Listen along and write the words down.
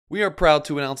We are proud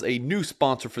to announce a new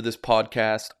sponsor for this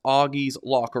podcast, Augie's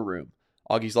Locker Room.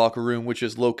 Augie's Locker Room, which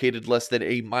is located less than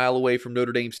a mile away from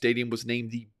Notre Dame Stadium, was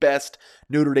named the best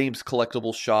Notre Dame's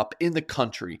collectibles shop in the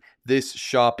country. This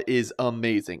shop is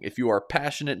amazing. If you are a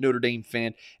passionate Notre Dame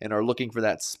fan and are looking for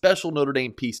that special Notre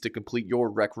Dame piece to complete your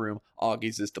rec room,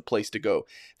 Augie's is the place to go.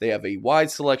 They have a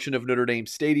wide selection of Notre Dame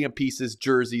stadium pieces,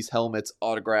 jerseys, helmets,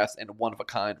 autographs, and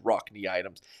one-of-a-kind Rockne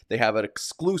items. They have an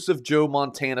exclusive Joe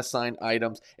Montana signed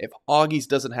items. If Augie's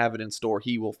doesn't have it in store,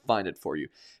 he will find it for you.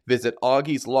 Visit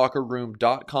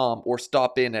augieslockerroom.com or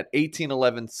stop in at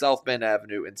 1811 South Bend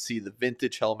Avenue and see the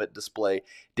vintage helmet display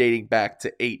dating back to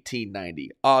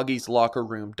 1890.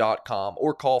 augieslockerroom.com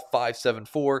or call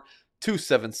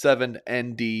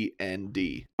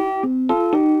 574-277-NDND.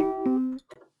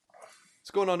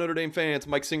 What's going on, Notre Dame fans?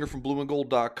 Mike Singer from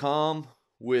blueandgold.com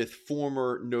with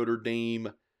former Notre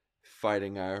Dame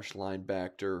Fighting Irish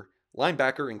linebacker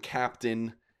and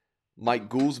captain Mike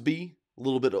Goolsby. A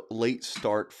little bit of late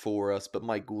start for us, but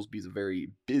Mike Goolsby is a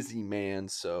very busy man,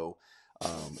 so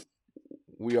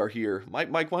we are here. Mike,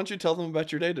 why don't you tell them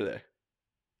about your day today?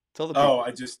 Tell the people.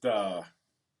 I just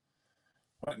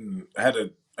went and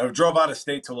I drove out of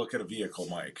state to look at a vehicle,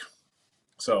 Mike.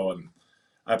 So, and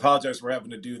I apologize for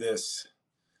having to do this,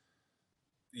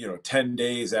 10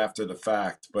 days after the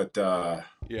fact, but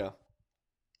yeah,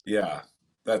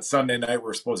 that Sunday night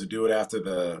we're supposed to do it after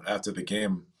the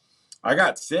game. I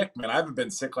got sick, man. I haven't been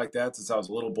sick like that since I was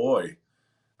a little boy.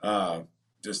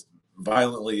 Just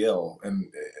violently ill,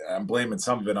 and I'm blaming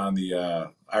some of it on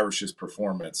the Irish's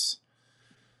performance.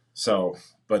 So,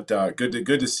 but good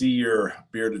to see your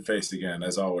bearded face again,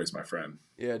 as always, my friend.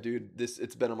 Yeah, dude.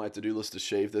 It's been on my to-do list to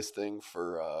shave this thing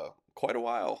for quite a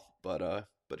while, but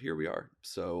here we are.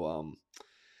 So,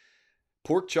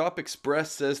 Pork Chop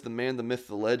Express says the man, the myth,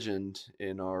 the legend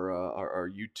in our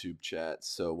YouTube chat.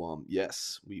 So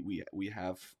yes, we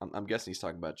have. I'm guessing he's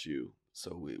talking about you.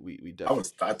 So we definitely.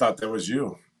 I thought that was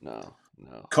you. No.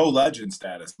 Co-legend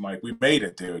status, Mike. We made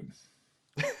it, dude.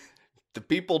 The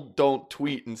people don't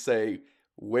tweet and say,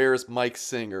 "Where's Mike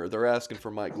Singer?" They're asking for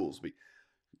Mike Goolsby.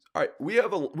 All right, we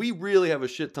really have a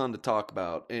shit ton to talk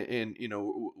about, and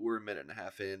we're a minute and a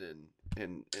half in,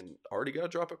 and already got to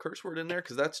drop a curse word in there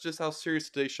because that's just how serious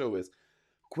today's show is.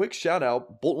 Quick shout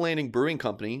out, Bolt Landing Brewing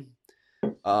Company.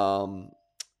 I'm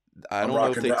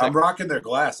rocking their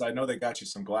glass. I know they got you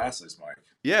some glasses, Mike.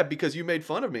 Yeah, because you made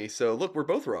fun of me. So look, we're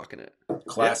both rocking it.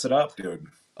 Class it up, dude.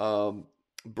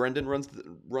 Brendan runs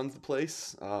the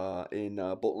place in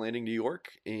Bolt Landing, New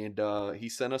York, and he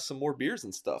sent us some more beers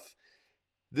and stuff.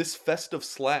 This Festive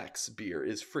Slacks beer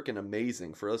is freaking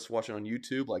amazing for us watching on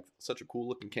YouTube. Like, such a cool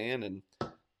looking can and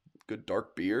good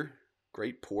dark beer.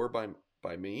 Great pour by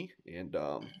me, and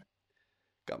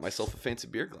got myself a fancy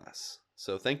beer glass.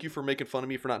 So thank you for making fun of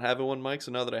me for not having one, Mike.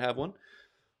 So now that I have one,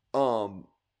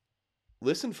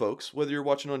 listen, folks, whether you're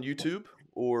watching on YouTube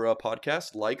or a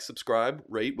podcast, like, subscribe,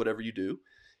 rate, whatever you do.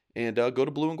 And go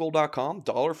to blueandgold.com.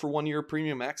 $1 for 1 year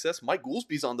premium access. Mike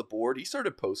Goolsby's on the board. He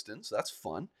started posting, so that's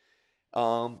fun.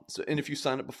 And if you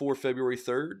sign up before February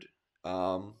 3rd,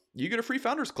 you get a free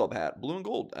Founders Club hat, blue and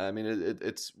gold. I mean,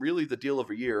 it's really the deal of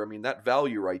a year. I mean, that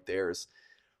value right there is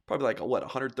probably like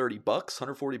 $130,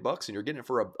 $140, and you're getting it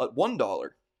for a $1.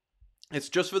 It's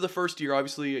just for the first year.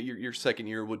 Obviously, your second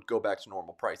year would go back to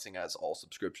normal pricing as all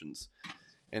subscriptions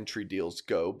entry deals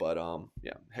go. But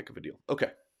yeah, heck of a deal.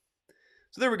 Okay,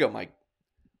 so there we go, Mike.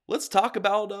 Let's talk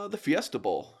about the Fiesta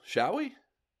Bowl, shall we?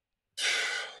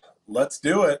 Let's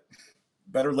do it.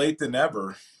 Better late than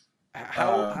never.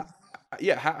 How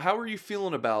are you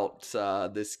feeling about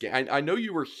this game? I know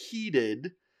you were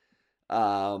heated.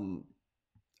 Are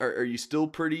you still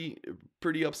pretty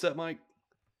upset, Mike?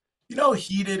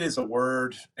 Heated is a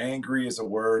word. Angry is a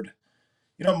word.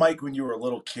 Mike, when you were a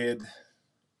little kid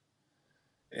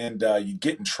and you'd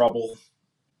get in trouble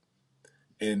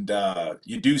and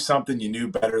you do something you knew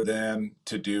better than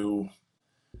to do,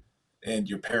 and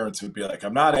your parents would be like,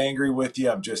 "I'm not angry with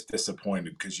you. I'm just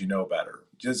disappointed because you know better."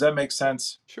 Does that make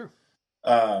sense? Sure.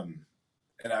 And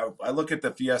I look at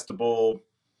the Fiesta Bowl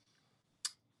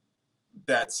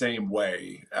that same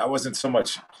way. I wasn't so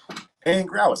much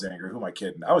angry. I was angry. Who am I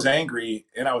kidding? I was angry,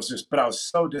 and I was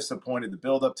so disappointed. The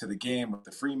build up to the game with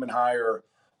the Freeman hire,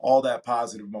 all that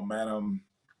positive momentum,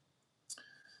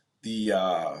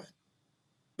 the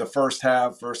first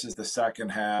half versus the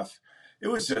second half. I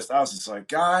was just like,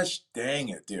 gosh, dang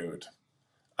it, dude.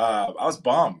 I was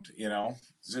bummed,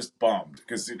 just bummed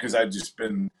because I'd just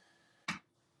been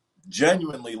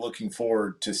genuinely looking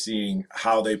forward to seeing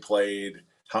how they played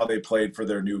for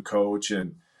their new coach.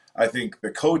 And I think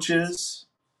the coaches,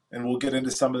 and we'll get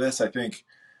into some of this, I think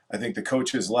I think the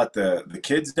coaches let the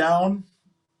kids down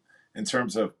in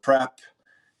terms of prep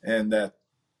and that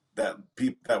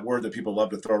word that people love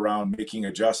to throw around, making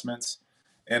adjustments.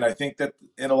 And I think that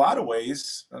in a lot of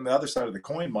ways, on the other side of the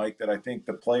coin, Mike, that I think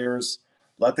the players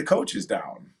let the coaches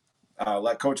down,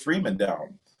 let Coach Freeman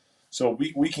down. So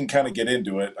we can kind of get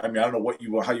into it. I mean, I don't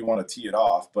know how you want to tee it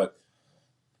off, but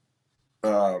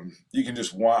you can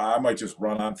I might just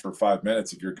run on for 5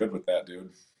 minutes if you're good with that,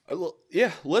 dude.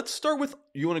 Yeah, let's start with,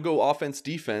 you want to go offense,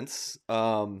 defense.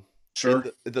 Sure.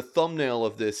 In the thumbnail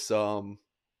of this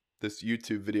this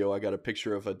YouTube video, I got a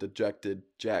picture of a dejected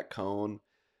Jack Cohn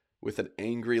with an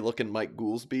angry looking Mike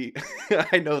Goolsby.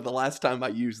 I know the last time I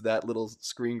used that little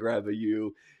screen grab of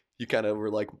you kind of were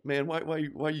like, man, why are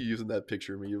you using that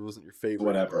picture of me? It wasn't your favorite.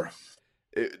 Whatever.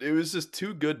 It was just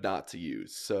too good not to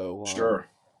use. So sure.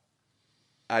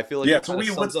 I feel like so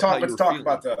let's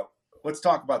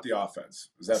talk about the offense.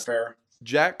 Is that fair?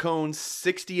 Jack Cohn's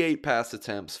 68 pass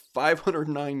attempts,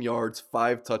 509 yards,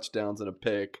 5 touchdowns, and a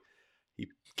pick.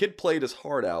 Kid played his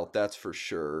heart out, that's for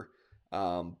sure.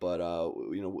 But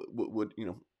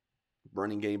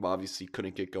running game obviously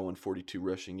couldn't get going. 42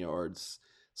 rushing yards,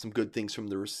 some good things from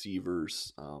the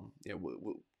receivers.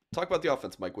 We'll talk about the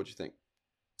offense, Mike. What do you think?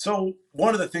 So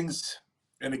one of the things,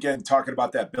 and again, talking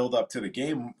about that build up to the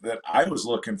game that I was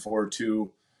looking forward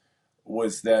to,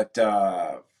 was that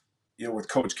with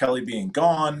Coach Kelly being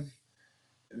gone,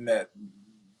 and that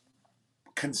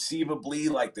conceivably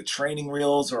like the training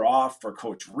wheels are off for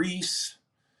Coach Reese,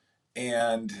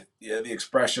 and the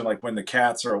expression like when the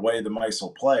cats are away, the mice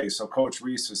will play. So Coach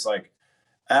Reese was like,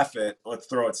 F it, let's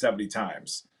throw it 70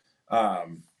 times.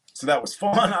 So that was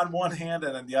fun on one hand,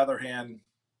 and on the other hand,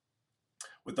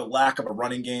 with the lack of a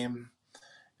running game,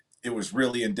 it was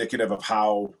really indicative of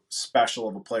how special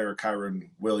of a player Kyren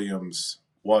Williams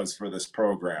was for this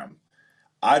program.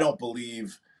 I don't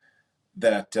believe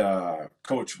that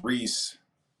Coach Reese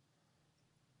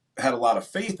had a lot of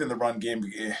faith in the run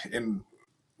game. And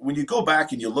when you go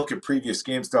back and you look at previous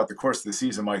games throughout the course of the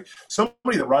season, Mike, so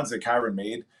many of the runs that Kyren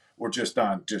made were just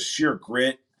on just sheer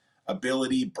grit,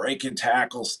 ability, breaking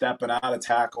tackles, stepping out of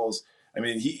tackles. I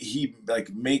mean, he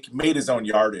like made his own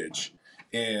yardage.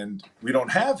 And we didn't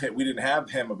have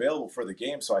him available for the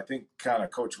game. So I think kind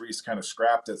of Coach Reese kind of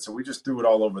scrapped it. So we just threw it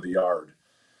all over the yard.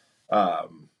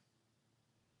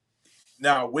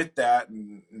 Now with that,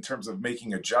 in terms of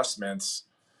making adjustments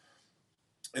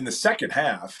in the second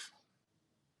half,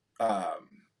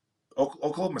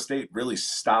 Oklahoma State really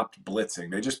stopped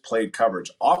blitzing. They just played coverage.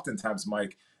 Oftentimes,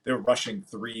 Mike, they were rushing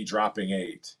 3, dropping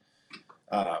 8.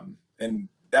 And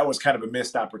that was kind of a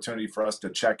missed opportunity for us to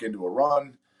check into a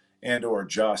run and or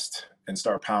adjust and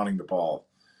start pounding the ball.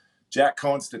 Jack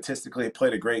Cohn statistically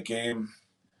played a great game.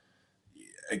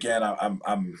 Again,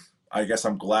 I guess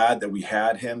I'm glad that we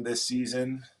had him this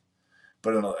season,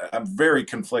 but I'm very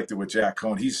conflicted with Jack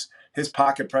Cohn. His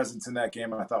pocket presence in that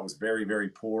game I thought was very, very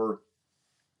poor.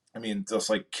 I mean, just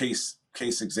like case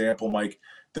example, Mike,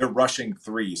 they're rushing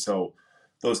 3. So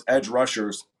those edge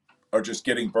rushers are just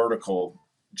getting vertical.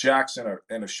 Jackson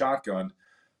in a shotgun,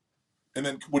 and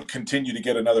then would continue to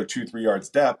get another 2-3 yards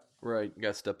depth. Right, you got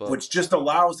to step up. Which just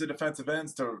allows the defensive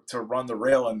ends to run the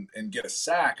rail and get a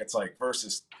sack. It's like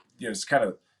versus, just kind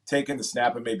of taking the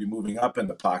snap and maybe moving up in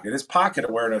the pocket. His pocket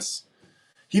awareness,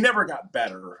 he never got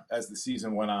better as the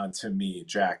season went on to me.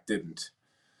 Jack didn't.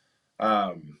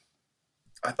 I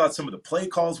thought some of the play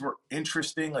calls were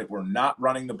interesting. Like we're not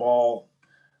running the ball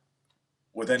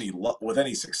with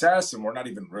any success, and we're not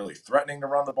even really threatening to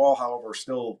run the ball. However, we're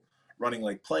still running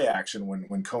like play action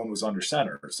when Cohn was under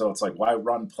center. So it's like, why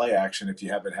run play action if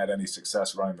you haven't had any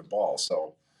success running the ball?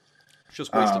 So it's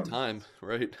just wasted time,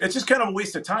 right? It's just kind of a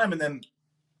waste of time. And then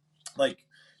like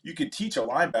you could teach a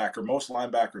linebacker, most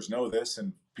linebackers know this,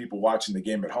 and people watching the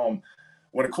game at home,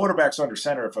 when a quarterback's under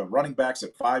center, if a running back's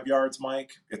at 5 yards,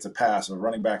 Mike, it's a pass. If a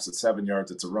running back's at 7 yards,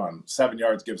 it's a run. 7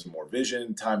 yards gives him more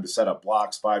vision, time to set up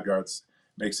blocks. 5 yards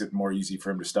makes it more easy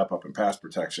for him to step up in pass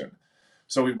protection.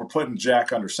 So we were putting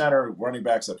Jack under center, running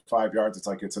backs at 5 yards. It's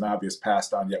like it's an obvious pass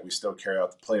down, yet we still carry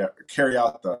out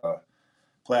the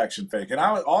play action fake. And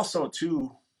I would also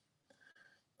too,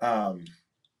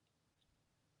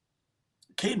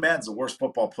 Cade Madden's the worst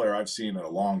football player I've seen in a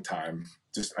long time.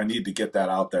 Just I need to get that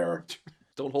out there.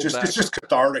 Don't hold back. It's just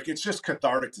cathartic. It's just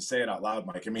cathartic to say it out loud,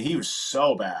 Mike. I mean, he was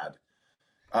so bad.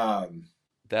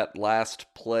 That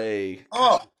last play,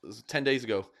 it was 10 days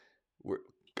ago.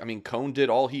 Cohn did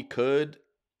all he could.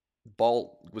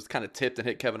 Ball was kind of tipped and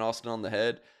hit Kevin Austin on the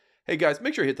head. Hey guys,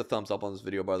 make sure you hit the thumbs up on this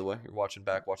video, by the way. You're watching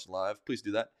live. Please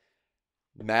do that.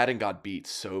 Madden got beat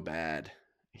so bad.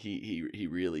 He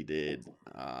really did.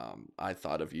 I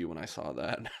thought of you when I saw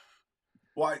that.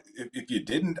 Well, if you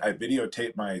didn't, I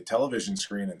videotaped my television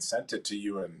screen and sent it to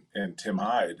you and Tim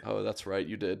Hyde. Oh, that's right,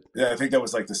 you did. Yeah, I think that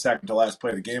was like the second to last play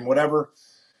of the game, whatever.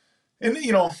 And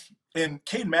and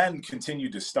Cade Madden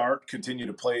continued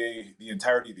to play the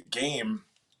entirety of the game,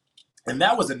 and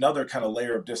that was another kind of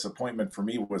layer of disappointment for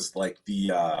me. Was like we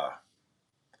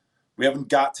haven't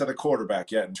got to the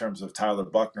quarterback yet in terms of Tyler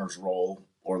Buckner's role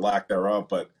or lack thereof,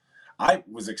 but I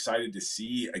was excited to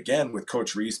see again with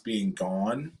Coach Reese being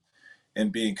gone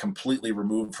and being completely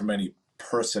removed from any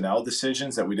personnel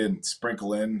decisions that we didn't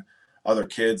sprinkle in other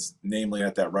kids, namely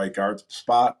at that right guard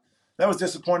spot. That was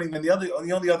disappointing. Then the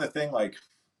only other thing, like,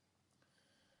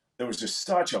 that was just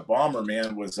such a bummer,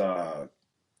 man, was I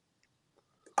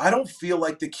don't feel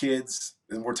like the kids,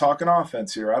 and we're talking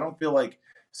offense here, I don't feel like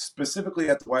specifically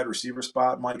at the wide receiver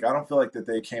spot, Mike, I don't feel like that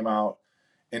they came out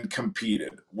and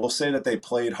competed. We'll say that they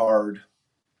played hard,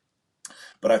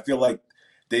 but I feel like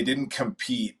they didn't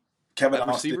compete. Kevin At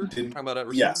Austin receiver? didn't. Talking about at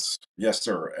receiver? Yes,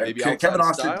 sir. Maybe Kevin outside of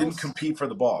Austin didn't Styles? compete for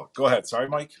the ball. Go ahead. Sorry,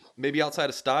 Mike. Maybe outside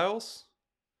of Styles?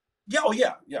 Yeah, oh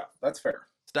yeah. That's fair.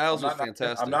 Styles was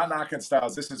fantastic. I'm not knocking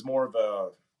Styles. This is more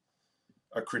of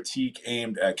a critique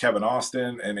aimed at Kevin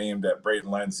Austin and aimed at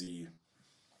Braden Lenzy.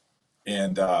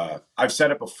 And I've said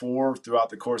it before throughout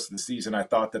the course of the season. I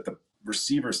thought that the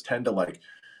receivers tend to like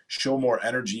show more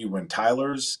energy when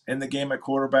Tyler's in the game at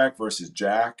quarterback versus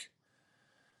Jack.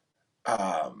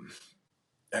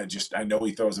 I know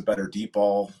he throws a better deep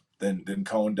ball than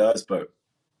Cohen does, but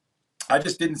I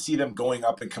just didn't see them going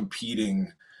up and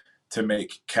competing to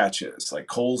make catches. Like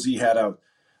Colsey had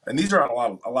and these are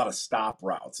on a lot of stop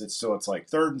routes. It's like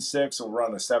 3rd and 6, we'll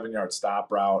run a 7-yard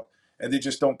stop route, and they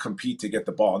just don't compete to get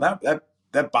the ball. And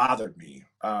that bothered me.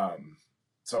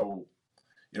 So,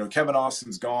 Kevin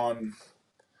Austin's gone,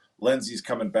 Lindsey's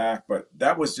coming back, but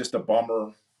that was just a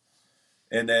bummer.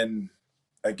 And then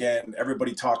again,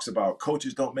 everybody talks about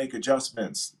coaches don't make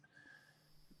adjustments.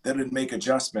 They didn't make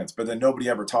adjustments, but then nobody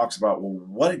ever talks about, well,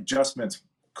 what adjustments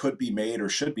could be made or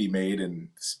should be made, and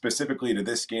specifically to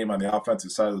this game on the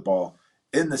offensive side of the ball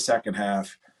in the second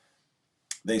half.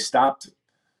 They stopped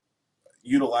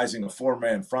utilizing a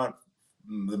 4-man front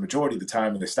the majority of the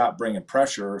time, and they stopped bringing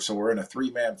pressure, so we're in a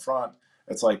 3-man front.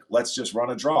 It's like, let's just run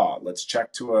a draw. Let's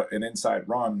check to an inside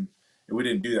run. And we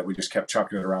didn't do that. We just kept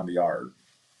chucking it around the yard.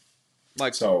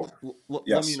 Mike, so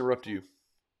yes. Let me interrupt you.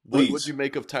 What did you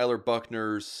make of Tyler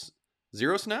Buckner's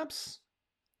 0 snaps?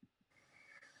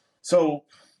 So,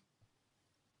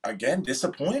 again,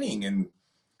 disappointing, and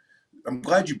I'm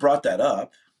glad you brought that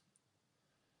up.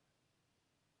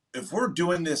 If we're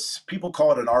doing this, people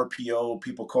call it an RPO,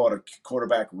 people call it a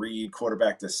quarterback read,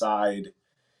 quarterback decide.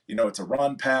 It's a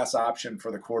run-pass option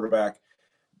for the quarterback.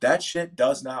 That shit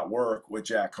does not work with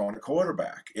Jack Cohen, a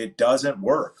quarterback. It doesn't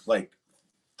work. Like,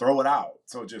 throw it out.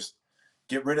 So just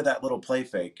get rid of that little play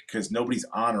fake because nobody's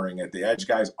honoring it. The edge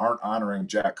guys aren't honoring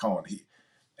Jack Cohen.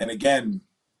 And again,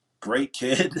 great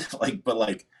kid,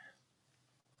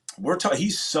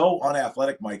 he's so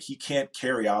unathletic, Mike. He can't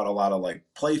carry out a lot of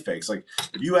play fakes. Like,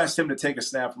 if you asked him to take a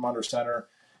snap from under center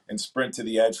and sprint to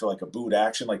the edge for a boot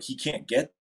action, he can't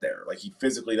get there. He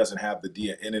physically doesn't have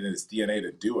in his DNA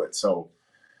to do it. So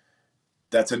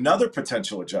that's another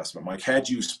potential adjustment. Mike, had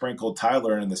you sprinkled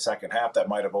Tyler in the second half, that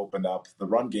might have opened up the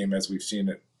run game as we've seen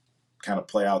it kind of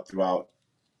play out throughout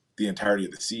the entirety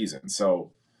of the season.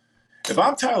 So if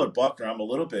I'm Tyler Buckner, I'm a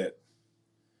little bit,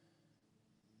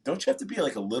 don't you have to be a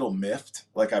little miffed?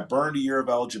 I burned a year of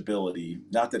eligibility.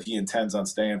 Not that he intends on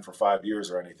staying for 5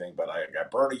 years or anything, but I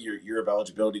burned a year of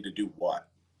eligibility to do what?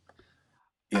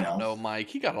 I don't know, Mike.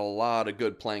 He got a lot of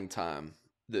good playing time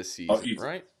this season,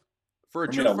 right? For a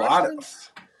true freshman?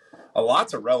 A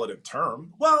lot's a relative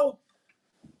term. Well,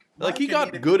 he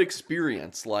got good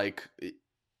experience,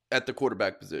 at the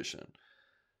quarterback position.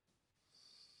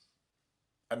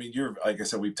 I mean, you're, like I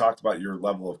said, we've talked about your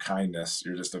level of kindness.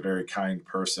 You're just a very kind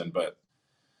person. But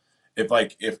if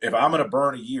I'm going to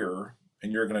burn a year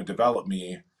and you're going to develop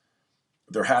me,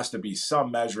 there has to be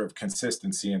some measure of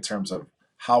consistency in terms of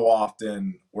how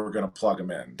often we're going to plug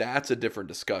him in. That's a different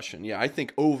discussion. Yeah, I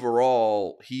think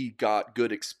overall he got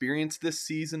good experience this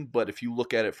season, but if you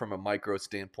look at it from a micro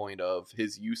standpoint of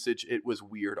his usage, it was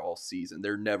weird all season.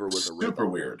 There never was a rhythm. Super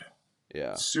weird.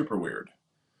 Yeah. Super weird.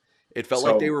 It felt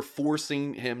like they were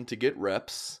forcing him to get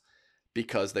reps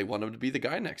because they want him to be the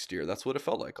guy next year. That's what it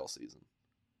felt like all season.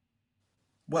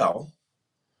 Well,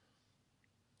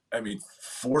 I mean,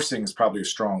 forcing is probably a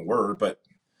strong word, but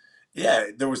yeah,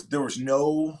 there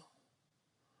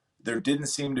didn't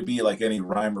seem to be any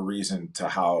rhyme or reason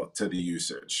to the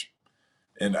usage.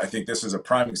 And I think this is a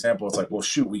prime example. It's well,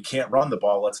 shoot, we can't run the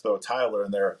ball. Let's throw Tyler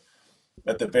in there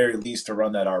at the very least to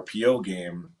run that RPO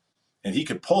game. and he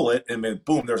could pull it, and then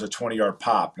boom, there's a 20-yard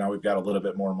pop. Now we've got a little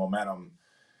bit more momentum.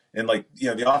 And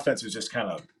the offense was just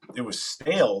it was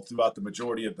stale throughout the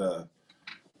majority of the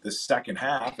second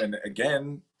half. And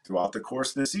again, throughout the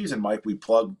course of the season, Mike, we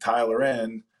plugged Tyler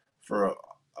in for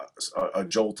a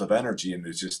jolt of energy, and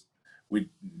it's just, we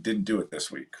didn't do it this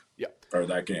week. Yeah. Or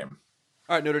that game.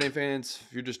 All right, Notre Dame fans,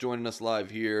 if you're just joining us live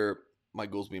here,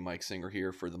 Mike Goolsby, Mike Singer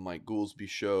here for the Mike Goolsby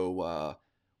Show.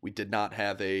 We did not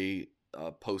have a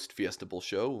post-Fiesta Bowl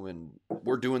show, and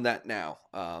we're doing that now.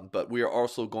 But we are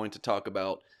also going to talk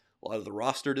about a lot of the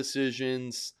roster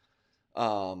decisions.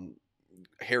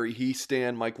 Harry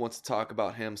Heastan, Mike wants to talk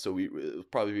about him, so it'll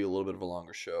probably be a little bit of a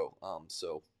longer show.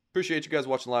 So appreciate you guys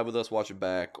watching live with us, watching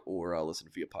back, or listen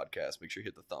via podcast. Make sure you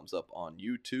hit the thumbs up on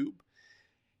YouTube.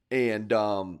 And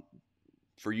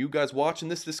for you guys watching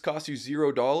this costs you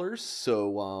 $0.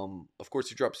 So, of course,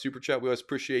 you drop a super chat. We always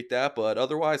appreciate that. But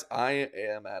otherwise, I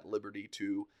am at liberty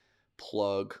to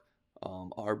plug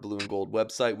our Blue and Gold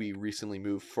website. We recently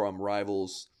moved from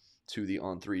Rivals to the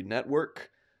On3 network,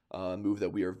 a move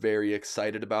that we are very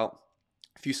excited about.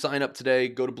 If you sign up today,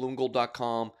 go to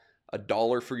blueandgold.com,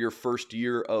 $1 for your first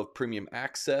year of premium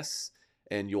access,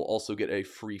 and you'll also get a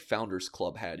free Founders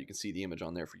Club hat. You can see the image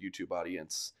on there for YouTube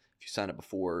audience if you sign up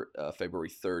before February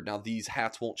 3rd. Now, these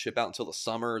hats won't ship out until the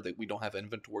summer. We don't have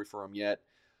inventory for them yet.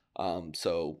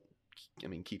 So, I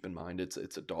mean, keep in mind, it's a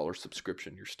 $1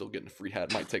 subscription. You're still getting a free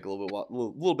hat. It might take a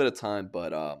little bit of time,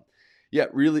 but yeah,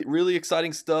 really, really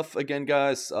exciting stuff. Again,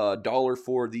 guys, $1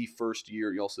 for the first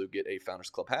year. You also get a Founders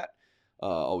Club hat.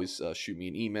 Always shoot me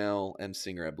an email,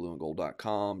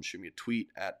 msinger@blueandgold.com. Shoot me a tweet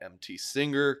at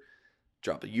mtsinger.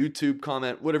 Drop a YouTube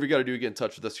comment. Whatever you got to do to get in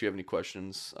touch with us. If you have any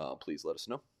questions, please let us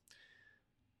know.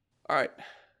 All right.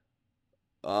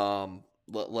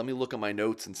 Let me look at my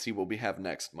notes and see what we have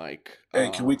next, Mike. Hey,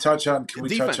 can we touch on the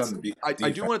defense? defense?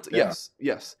 I do want to.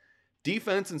 Yes.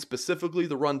 Defense, and specifically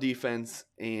the run defense,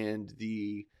 and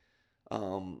the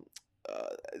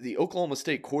Oklahoma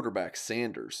State quarterback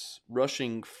Sanders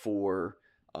rushing for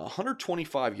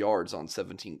 125 yards on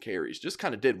 17 carries. Just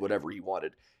kind of did whatever he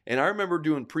wanted. And I remember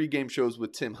doing pregame shows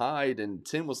with Tim Hyde, and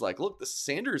Tim was like, look, the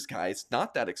Sanders guy is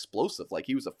not that explosive. Like,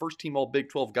 he was a first-team All-Big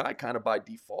 12 guy kind of by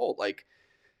default. Like,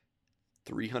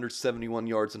 371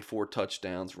 yards and 4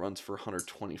 touchdowns, runs for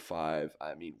 125.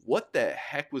 I mean, what the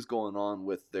heck was going on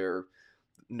with their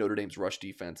Notre Dame's rush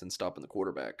defense and stopping the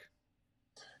quarterback?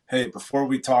 Hey, before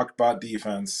we talk about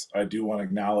defense, I do want to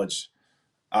acknowledge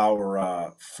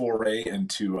our foray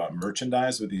into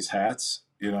merchandise with these hats.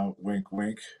 Wink,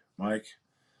 wink, Mike.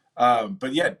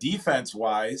 But yeah,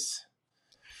 defense-wise,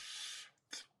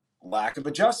 lack of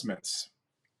adjustments.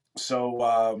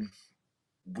 So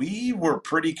we were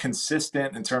pretty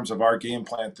consistent in terms of our game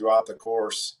plan throughout the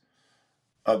course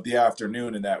of the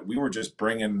afternoon, in that we were just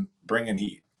bringing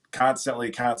heat,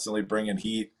 constantly bringing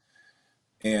heat.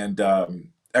 And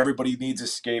everybody needs a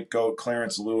scapegoat.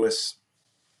 Clarence Lewis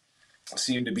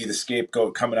seemed to be the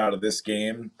scapegoat coming out of this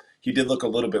game. He did look a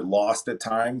little bit lost at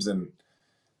times, and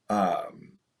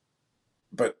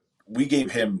but we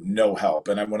gave him no help.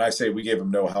 And when I say we gave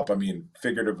him no help, I mean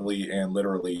figuratively and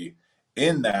literally,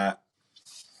 in that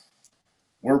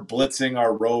we're blitzing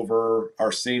our rover,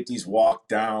 our safeties walk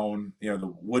down,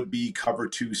 the would-be cover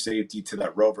 2 safety to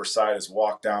that rover side is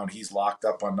walked down. He's locked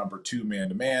up on number 2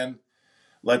 man-to-man.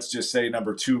 Let's just say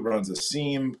number 2 runs a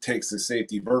seam, takes the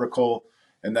safety vertical,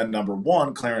 and then number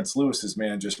 1, Clarence Lewis's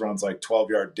man, just runs like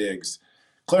 12-yard digs.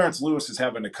 Clarence Lewis is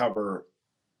having to cover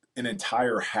an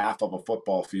entire half of a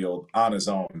football field on his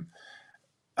own.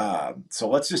 So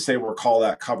let's just say we'll call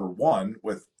that cover 1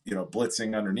 with,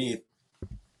 blitzing underneath.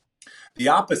 The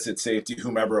opposite safety,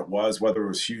 whomever it was, whether it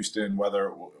was Houston, whether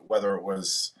it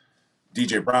was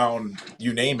DJ Brown,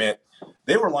 you name it,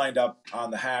 they were lined up on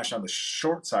the hash on the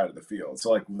short side of the field.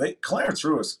 So Clarence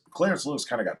Lewis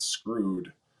kind of got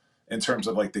screwed in terms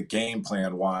of like the game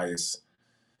plan wise,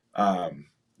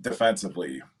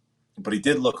 defensively. But he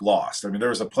did look lost. I mean, there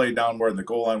was a play down where in the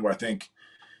goal line where I think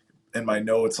in my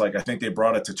notes, I think they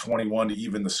brought it to 21 to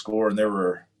even the score, and there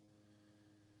were,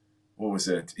 what was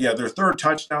it? Yeah, their third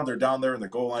touchdown. They're down there in the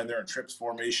goal line. They're in trips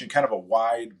formation, kind of a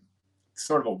wide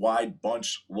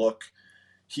bunch look.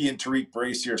 He and Tariq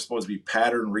Bracy are supposed to be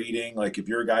pattern reading. Like, if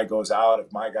your guy goes out,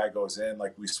 if my guy goes in,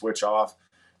 like, we switch off.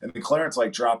 And then Clarence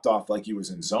dropped off like he was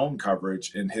in zone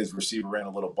coverage, and his receiver ran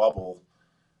a little bubble.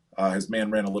 His man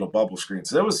ran a little bubble screen.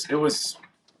 So it was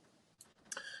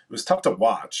tough to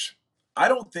watch. I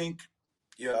don't think,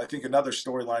 I think another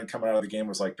storyline coming out of the game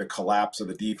was like the collapse of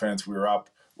the defense. We were up,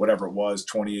 whatever it was,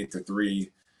 28-3.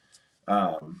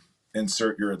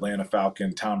 insert your Atlanta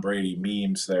Falcon Tom Brady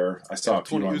memes there. I saw a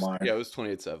few online. It was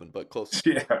 28-7, but close.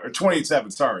 Yeah, or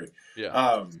 28-7. Sorry.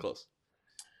 Yeah, it's close.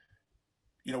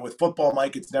 With football,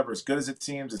 Mike, it's never as good as it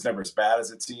seems. It's never as bad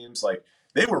as it seems. Like,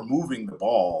 they were moving the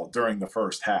ball during the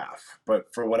first half,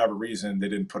 but for whatever reason, they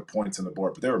didn't put points on the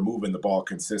board. But they were moving the ball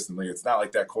consistently. It's not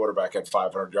like that quarterback had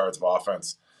 500 yards of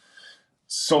offense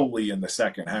solely in the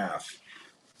second half.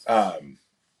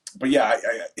 But yeah,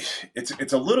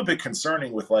 it's a little bit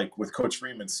concerning with Coach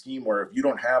Freeman's scheme, where if you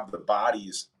don't have the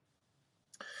bodies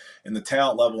and the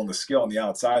talent level and the skill on the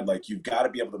outside, like, you've got to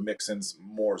be able to mix in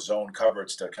more zone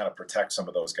coverage to kind of protect some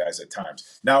of those guys at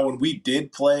times. Now, when we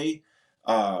did play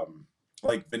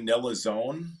like vanilla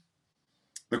zone,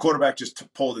 the quarterback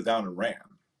just pulled it down and ran.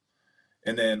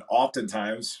 And then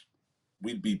oftentimes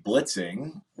we'd be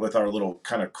blitzing with our little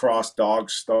kind of cross dog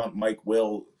stunt Mike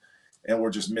Will, and we're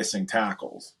just missing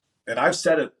tackles. And I've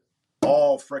said it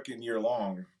all freaking year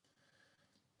long.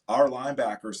 Our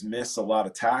linebackers miss a lot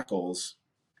of tackles,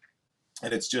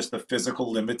 and it's just the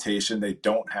physical limitation. They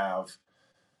don't have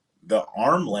the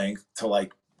arm length to,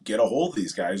 like, get a hold of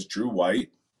these guys. Drew White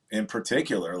in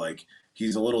particular, like,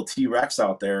 he's a little T-Rex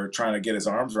out there trying to get his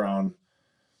arms around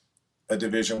a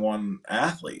Division I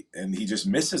athlete, and he just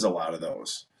misses a lot of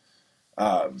those.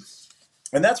 And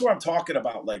that's where I'm talking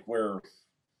about, like, where,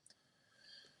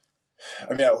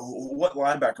 I mean, what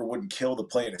linebacker wouldn't kill the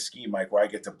play in a scheme, Mike, where I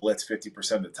get to blitz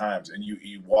 50% of the times, and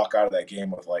you walk out of that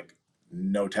game with, like,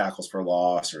 no tackles for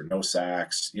loss or no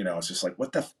sacks? It's just like,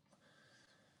 what the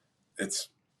it's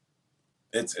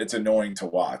annoying to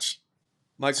watch.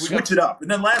 Mike, switch it up. And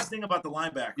then last thing about the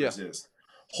linebackers is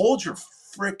hold your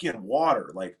freaking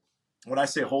water. Like, when I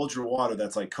say hold your water,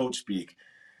 that's like coach speak.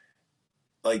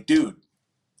 Like, dude,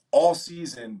 all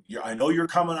season, I know you're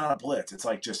coming on a blitz. It's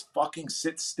like, just fucking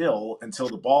sit still until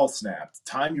the ball snapped.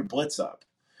 Time your blitz up.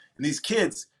 And these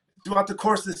kids, throughout the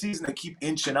course of the season, they keep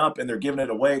inching up and they're giving it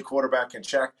away. Quarterback can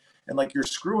check. And, like, you're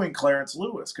screwing Clarence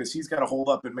Lewis because he's got to hold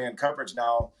up in man coverage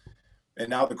now. And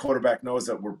now the quarterback knows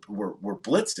that we're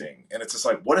blitzing. And it's just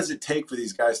like, what does it take for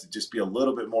these guys to just be a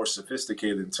little bit more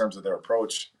sophisticated in terms of their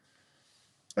approach,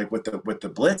 like with the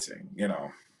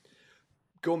blitzing,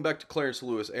 Going back to Clarence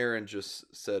Lewis, Aaron just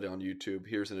said on YouTube,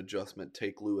 here's an adjustment,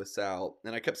 take Lewis out.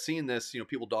 And I kept seeing this,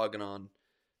 people dogging on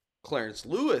Clarence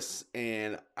Lewis,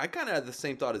 and I kind of had the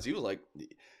same thought as you, like,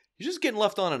 he's just getting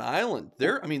left on an island.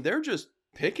 They're just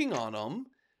picking on him.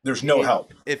 There's no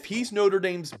help. If he's Notre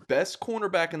Dame's best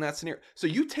cornerback in that scenario, so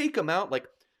you take him out, like,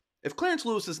 if Clarence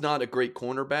Lewis is not a great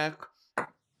cornerback,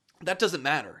 that doesn't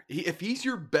matter. If he's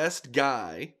your best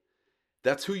guy,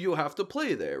 that's who you'll have to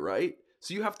play there, right?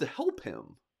 So you have to help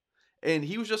him. And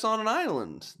he was just on an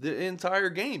island the entire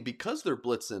game because they're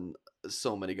blitzing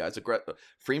so many guys.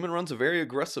 Freeman runs a very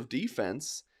aggressive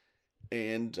defense,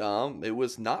 and it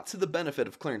was not to the benefit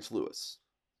of Clarence Lewis.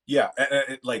 Yeah,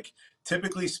 like,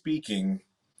 typically speaking,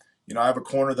 I have a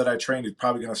corner that I trained who's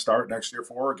probably going to start next year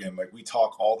for Oregon. Like, we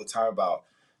talk all the time about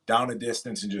down and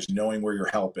distance and just knowing where your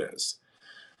help is.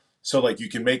 So, like, you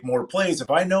can make more plays. If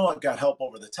I know I've got help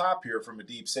over the top here from a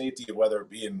deep safety, whether it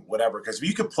be in whatever, because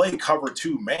you could play cover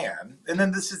 2 man. And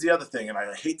then this is the other thing, and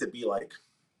I hate to be like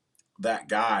that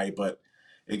guy, but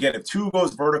again, if 2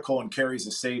 goes vertical and carries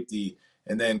a safety,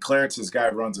 and then Clarence's guy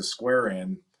runs a square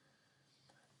in,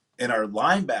 and our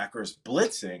linebackers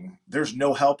blitzing, there's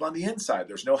no help on the inside.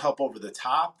 There's no help over the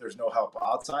top. There's no help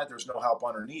outside. There's no help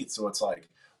underneath. So it's like,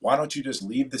 why don't you just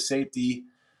leave the safety,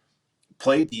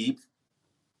 play deep?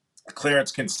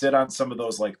 Clarence can sit on some of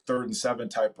those, like, 3rd and 7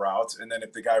 type routes, and then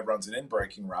if the guy runs an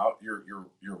in-breaking route, your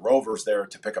rover's there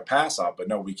to pick a pass out. But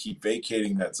no, we keep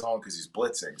vacating that zone because he's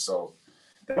blitzing. So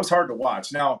that was hard to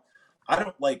watch. Now,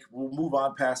 we'll move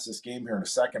on past this game here in a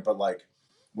second, but, like,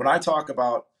 when I talk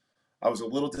about, I was a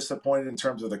little disappointed in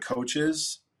terms of the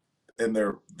coaches and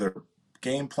their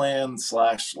game plan /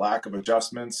 lack of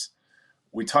adjustments.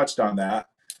 We touched on that,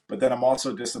 but then I'm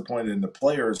also disappointed in the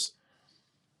players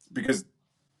because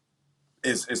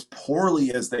as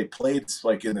poorly as they played,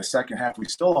 like, in the second half, we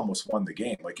still almost won the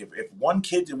game. Like, if one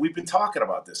kid, and we've been talking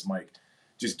about this, Mike,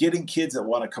 just getting kids that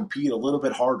want to compete a little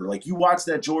bit harder. Like, you watched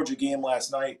that Georgia game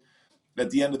last night. At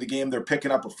the end of the game, they're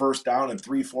picking up a first down and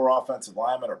 3-4 offensive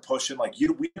linemen are pushing. Like,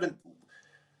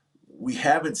 we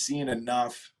haven't seen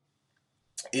enough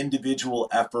individual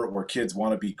effort where kids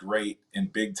want to be great in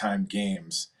big time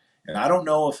games. And I don't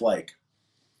know if, like,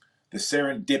 the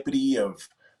serendipity of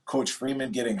Coach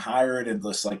Freeman getting hired and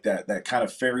just, like, that kind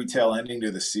of fairy tale ending to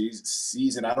the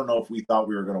season. I don't know if we thought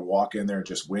we were going to walk in there and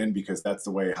just win because that's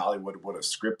the way Hollywood would have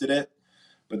scripted it.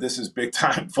 But this is big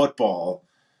time football.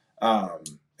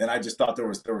 And I just thought there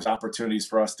was opportunities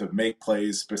for us to make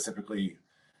plays, specifically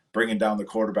bringing down the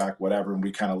quarterback, whatever, and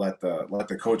we kind of let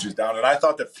the coaches down. And I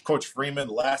thought that Coach Freeman,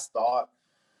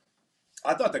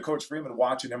 I thought that Coach Freeman,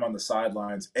 watching him on the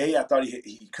sidelines, I thought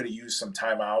he could have used some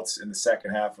timeouts in the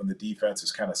second half when the defense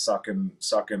is kind of sucking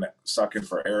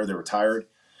for air. They were tired.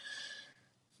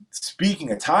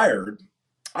 Speaking of tired,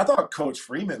 I thought Coach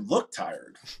Freeman looked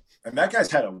tired. And that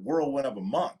guy's had a whirlwind of a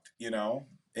month,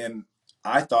 and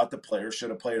I thought the players should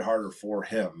have played harder for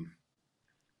him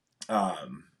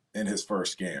in his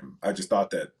first game. I just thought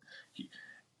that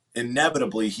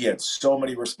inevitably he had so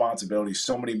many responsibilities,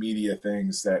 so many media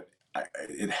things that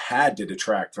it had to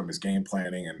detract from his game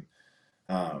planning.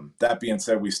 And that being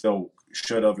said, we still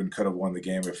should have and could have won the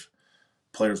game if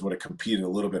players would have competed a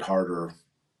little bit harder,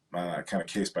 kind of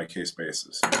case-by-case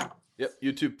basis. Yep,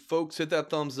 YouTube folks, hit that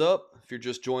thumbs up if you're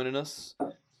just joining us.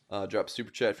 Drop a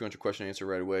super chat if you want your question answered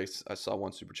right away. I saw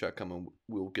one super chat coming.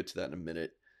 We'll get to that in a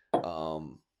minute.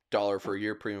 $1 for a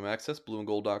year premium access,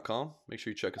 blueandgold.com. Make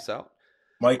sure you check us out.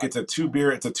 Mike, it's a two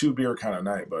beer kind of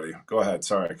night, buddy. Go ahead.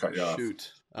 Sorry, I cut you off.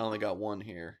 Shoot, I only got one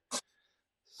here.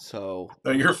 So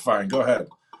no, you're fine. Go ahead.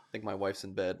 I think my wife's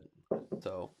in bed,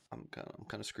 so I'm kind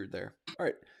of screwed there. All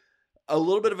right, a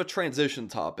little bit of a transition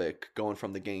topic going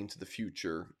from the game to the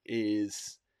future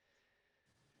is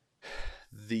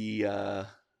the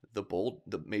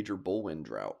major bowl win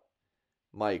drought.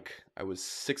 Mike, I was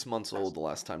 6 months old the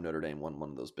last time Notre Dame won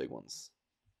one of those big ones.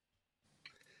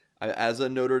 As a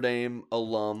Notre Dame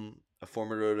alum, a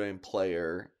former Notre Dame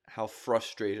player, how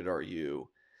frustrated are you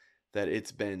that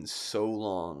it's been so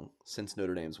long since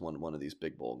Notre Dame's won one of these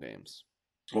big bowl games?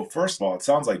 Well, first of all, it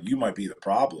sounds like you might be the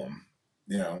problem.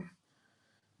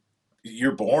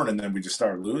 You're born and then we just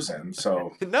start losing.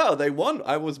 So no, they won.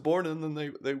 I was born and then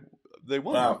they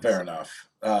won. Well, fair enough.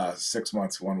 6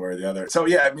 months one way or the other. So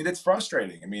yeah, it's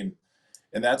frustrating.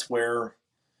 And that's where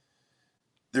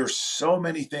there's so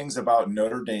many things about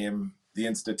Notre Dame, the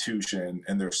institution,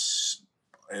 and there's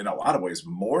in a lot of ways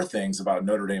more things about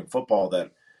Notre Dame football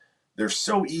that they're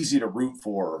so easy to root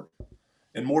for,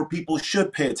 and more people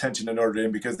should pay attention to Notre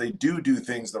Dame because they do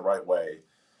things the right way.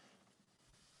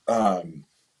 In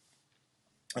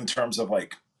terms of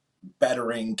like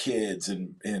bettering kids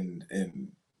and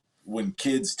when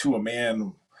kids to a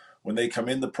man, when they come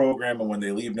in the program and when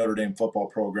they leave Notre Dame football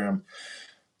program,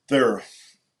 they're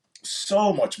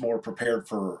so much more prepared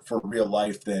for real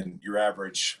life than your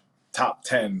average top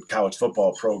 10 college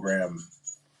football program.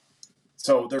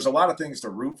 So there's a lot of things to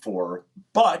root for,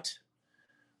 but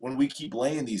when we keep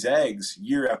laying these eggs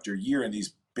year after year in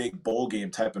these big bowl game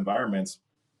type environments,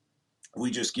 we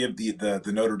just give the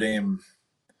Notre Dame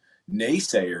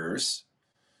naysayers,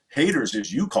 haters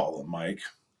as you call them, Mike,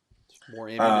 more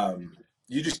ammunition.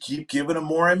 You just keep giving them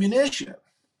more ammunition.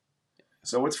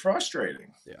 So it's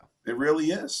frustrating. Yeah. It really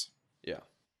is. Yeah.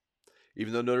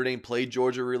 Even though Notre Dame played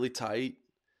Georgia really tight,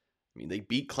 they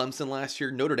beat Clemson last year.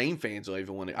 Notre Dame fans don't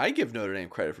even want to. I give Notre Dame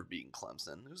credit for beating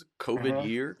Clemson. It was a COVID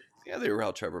year. Yeah, they were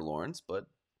out Trevor Lawrence, but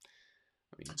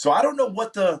so I don't know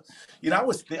what the. I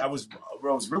was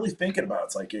really thinking about.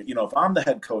 It's like if I'm the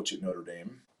head coach at Notre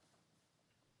Dame,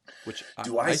 which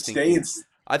I stay?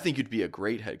 I think you'd be a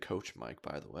great head coach, Mike.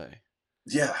 By the way.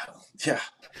 Yeah.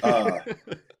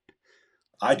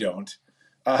 I don't.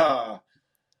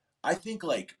 I think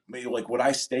maybe would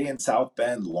I stay in South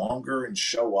Bend longer and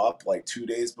show up 2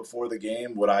 days before the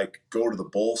game? Would I go to the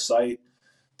bowl site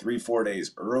 3-4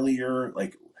 days earlier?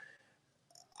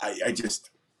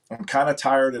 I'm kind of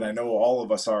tired, and I know all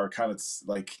of us are kind of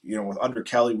with under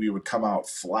Kelly, we would come out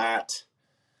flat.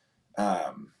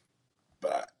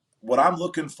 But what I'm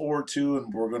looking forward to,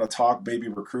 and we're going to talk maybe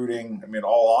recruiting.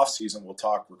 All off season we'll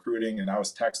talk recruiting. And I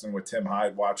was texting with Tim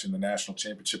Hyde watching the national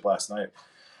championship last night.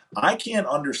 I can't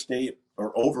understate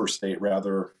or overstate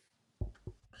rather.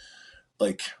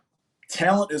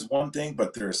 Talent is one thing,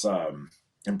 but there's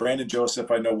and Brandon Joseph,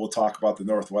 I know we'll talk about the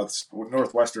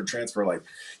Northwestern transfer.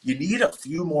 You need a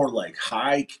few more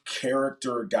high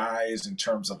character guys in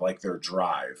terms of their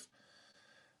drive,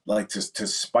 to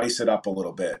spice it up a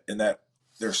little bit. And that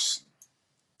there's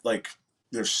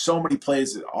so many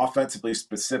plays offensively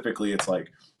specifically. It's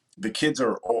the kids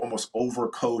are almost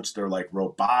overcoached. They're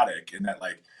robotic, and that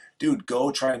dude, go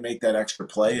try and make that extra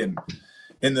play. And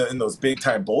in those big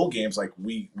time bowl games,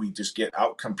 we just get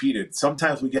out competed.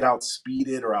 Sometimes we get out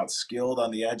speeded or out skilled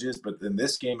on the edges, but in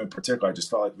this game in particular, I just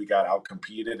felt like we got out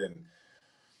competed. And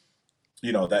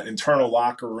that internal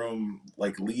locker room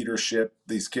leadership,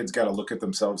 these kids got to look at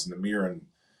themselves in the mirror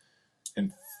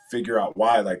and figure out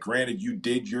why. Granted, you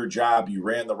did your job, you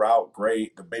ran the route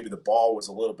great, maybe the ball was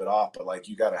a little bit off, but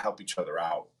you got to help each other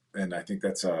out. And I think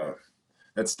that's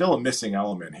still a missing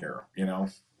element here.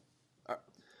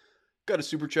 Got a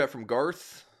super chat from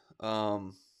Garth. My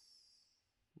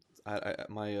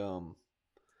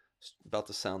about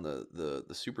to sound the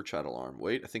super chat alarm.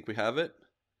 Wait, I think we have it.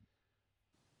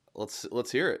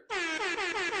 Let's hear it.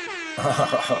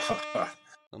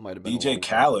 That might have been DJ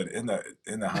Khaled in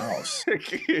the house.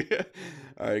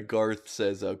 All right, Garth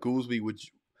says, Goolsby,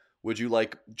 would you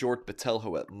like Jordan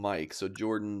Patelho at Mike? So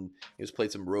Jordan has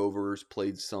played some rovers,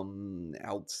 played some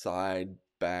outside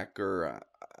backer.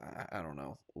 I don't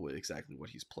know exactly what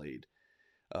he's played.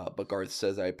 But Garth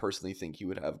says, I personally think he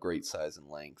would have great size and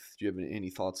length. Do you have any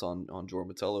thoughts on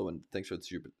Jordan Patello? And thanks for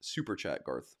the super chat,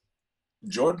 Garth.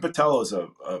 Jordan Patello is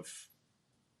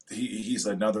he's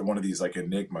another one of these like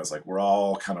enigmas. Like we're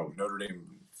all kind of Notre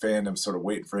Dame fandom sort of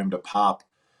waiting for him to pop.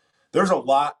 There's a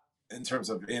lot in terms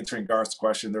of answering Garth's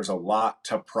question. There's a lot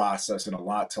to process and a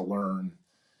lot to learn.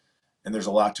 And there's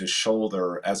a lot to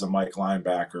shoulder as a Mike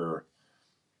linebacker,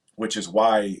 which is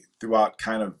why throughout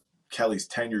kind of Kelly's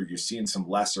tenure, you're seeing some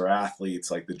lesser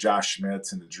athletes like the Josh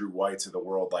Schmitz and the Drew Whites of the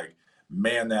world, like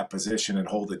man that position and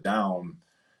hold it down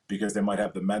because they might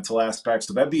have the mental aspect.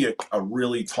 So that'd be a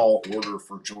really tall order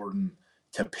for Jordan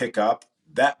to pick up.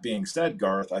 That being said,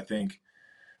 Garth, I think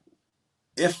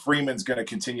if Freeman's going to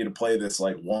continue to play this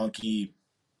like wonky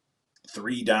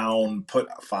 3 down, put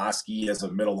Foskey as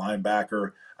a middle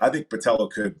linebacker, I think Patello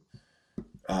could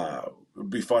would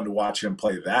be fun to watch him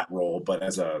play that role. But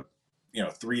as a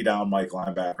 3 down Mike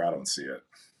linebacker, I don't see it.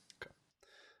 Okay.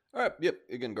 All right. Yep.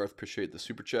 Again, Garth, appreciate the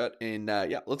super chat. And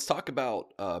let's talk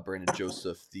about Brandon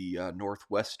Joseph, the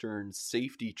Northwestern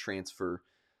safety transfer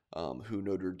who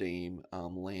Notre Dame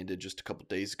landed just a couple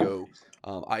days ago.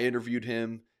 I interviewed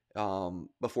him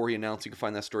before he announced. You can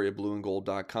find that story at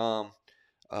blueandgold.com.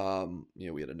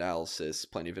 We had analysis,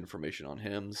 plenty of information on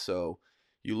him. So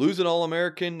you lose an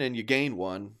All-American and you gain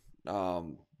one.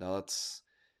 Now that's,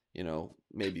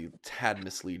 maybe a tad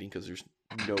misleading because there's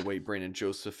no way Brandon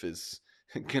Joseph is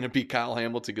going to be Kyle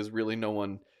Hamilton because really no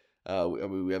one,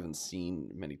 we haven't seen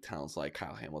many talents like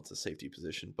Kyle Hamilton's safety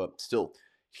position, but still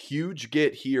huge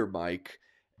get here, Mike.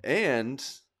 And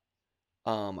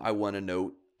I want to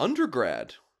note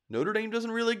undergrad. Notre Dame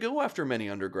doesn't really go after many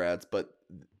undergrads, but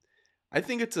I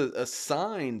think it's a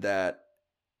sign that,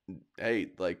 hey,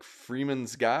 like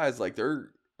Freeman's guys, like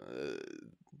they're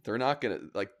not gonna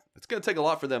it's gonna take a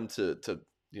lot for them to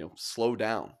slow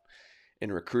down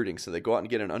in recruiting. So they go out and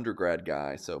get an undergrad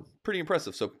guy. So pretty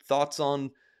impressive. So thoughts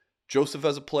on Joseph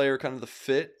as a player, kind of the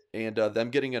fit, and them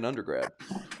getting an undergrad.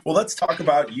 Well, let's talk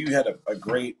about, you had a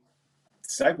great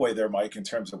segue there, Mike, in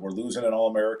terms of we're losing an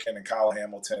All-American in Kyle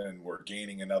Hamilton and we're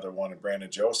gaining another one in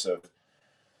Brandon Joseph.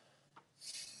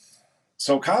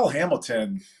 So Kyle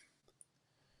Hamilton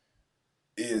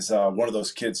is one of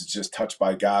those kids that's just touched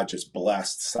by God, just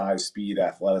blessed, size, speed,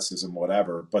 athleticism,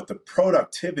 whatever. But the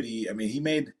productivity, I mean, he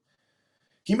made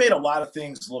a lot of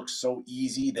things look so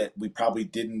easy that we probably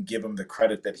didn't give him the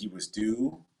credit that he was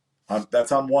due.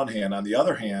 That's on one hand. On the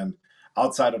other hand,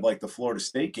 outside of like the Florida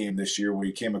State game this year where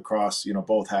he came across,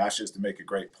 both hashes to make a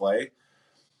great play,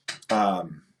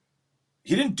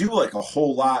 he didn't do like a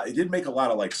whole lot. He didn't make a lot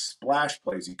of like splash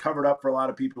plays. He covered up for a lot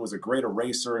of people. Was a great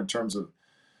eraser in terms of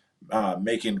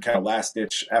making kind of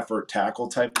last-ditch effort tackle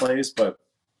type plays. But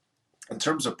in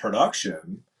terms of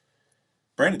production,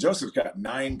 Brandon Joseph's got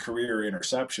 9 career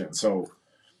interceptions. So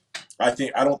I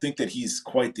don't think that he's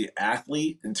quite the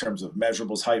athlete in terms of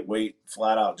measurables, height, weight,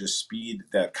 flat out just speed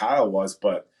that Kyle was,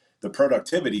 but the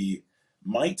productivity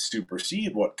might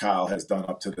supersede what Kyle has done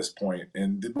up to this point.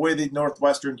 And the way that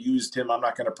Northwestern used him, I'm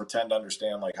not going to pretend to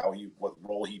understand like what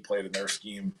role he played in their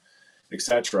scheme,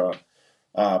 etc.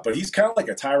 But he's kind of like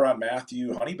a Tyrann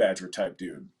Mathieu, Honey Badger type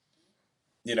dude.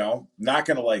 Not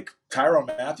going to like Tyrann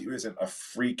Mathieu isn't a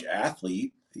freak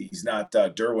athlete. He's not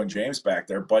Derwin James back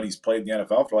there, but he's played in the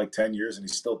NFL for like 10 years and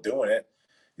he's still doing it.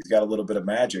 He's got a little bit of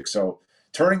magic. So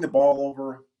turning the ball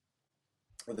over,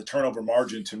 or the turnover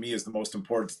margin, to me is the most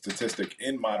important statistic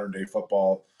in modern day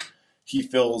football. He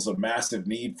fills a massive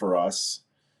need for us.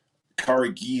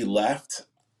 Kari Gee left.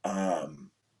 And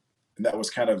that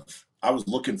was I was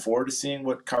looking forward to seeing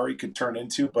what Kari could turn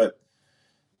into, but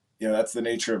that's the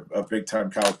nature of big time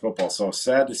college football. So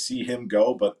sad to see him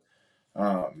go, but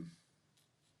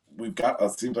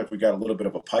it seems like we got a little bit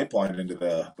of a pipeline into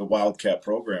the Wildcat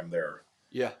program there.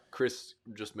 Yeah, Chris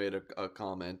just made a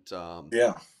comment.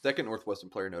 Second Northwestern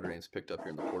player Notre Dame's picked up here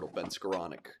in the portal, Ben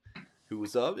Skoranek, who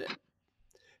was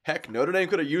heck, Notre Dame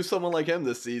could have used someone like him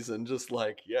this season. Just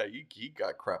like, he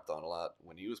got crapped on a lot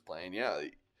when he was playing. Yeah,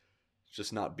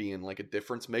 just not being like a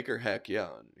difference maker. Heck, yeah,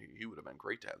 he would have been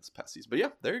great to have this past season. But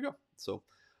yeah, there you go. So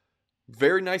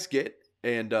very nice get.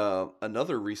 And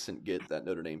another recent get that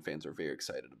Notre Dame fans are very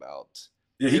excited about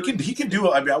Yeah, he can do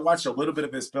it. I mean, I watched a little bit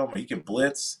of his film. He can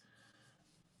blitz.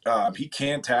 He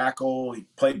can tackle. He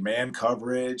played man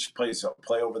coverage. Play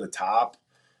over the top.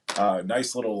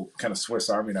 Nice little kind of Swiss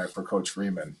Army knife for Coach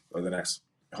Freeman over the next,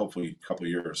 hopefully, couple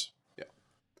of years.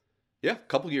 Yeah,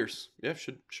 couple years. Yeah,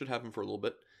 should have him for a little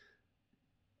bit.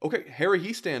 Okay, Harry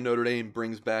Hiestand, Notre Dame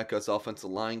brings back us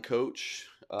offensive line coach.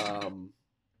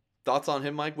 Thoughts on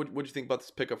him, Mike? What do you think about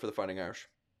this pickup for the Fighting Irish?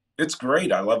 It's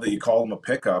great. I love that you call him a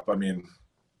pickup. I mean,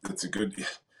 it's a good.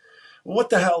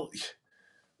 What the hell?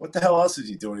 What the hell else is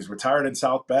he doing? He's retired in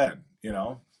South Bend.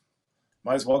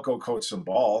 Might as well go coach some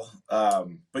ball.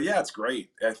 But yeah, it's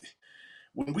great.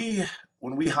 When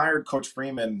we hired Coach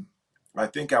Freeman, I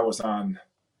think I was on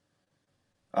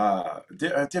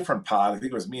a different pod. I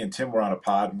think it was me and Tim were on a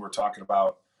pod, and we were talking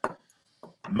about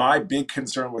my big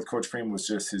concern with Coach Freeman was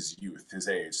just his youth, his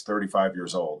age, 35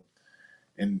 years old,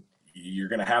 and you're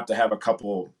going to have a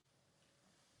couple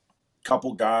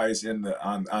guys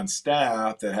on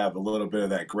staff that have a little bit of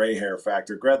that gray hair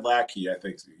factor. Greg Lackey, I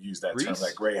think, used that term,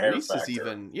 that gray hair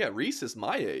factor. Reese is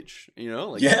my age,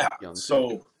 young.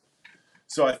 So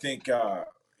I think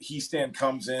Hiestand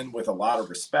comes in with a lot of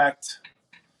respect,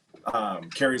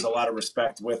 carries a lot of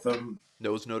respect with him.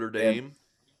 Knows Notre Dame.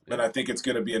 And I think it's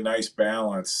going to be a nice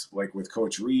balance, like with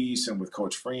Coach Reese and with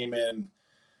Coach Freeman.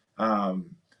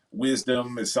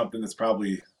 Wisdom is something that's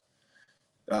probably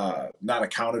not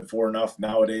accounted for enough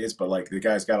nowadays, but like the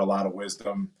guy's got a lot of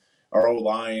wisdom. Our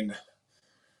O-line,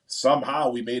 somehow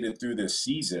we made it through this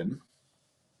season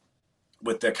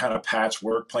with that kind of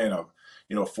patchwork, playing a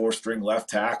 4-string left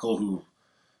tackle who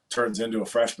turns into a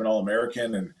freshman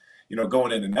All-American, and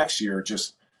going into next year,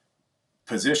 just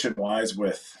position-wise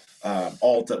with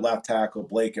Alt at left tackle,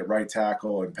 Blake at right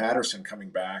tackle, and Patterson coming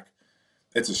back,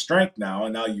 it's a strength now.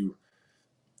 And now you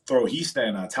throw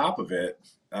Hiestand on top of it.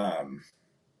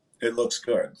 It looks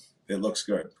good. It looks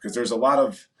good because there's a lot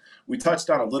of, we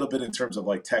touched on a little bit in terms of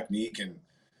like technique, and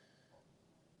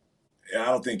I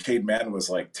don't think Cade Madden was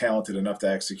like talented enough to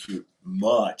execute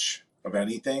much of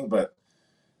anything, but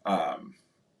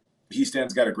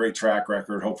Hiestand's got a great track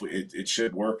record. Hopefully it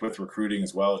should work with recruiting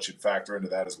as well. It should factor into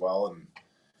that as well. And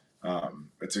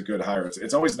it's a good hire.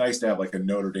 It's always nice to have like a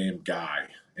Notre Dame guy,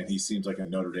 and he seems like a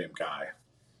Notre Dame guy.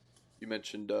 You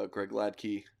mentioned Greg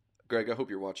Ladke. Greg, I hope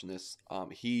you're watching this.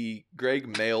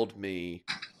 Greg mailed me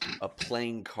a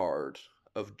playing card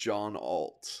of John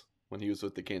Alt when he was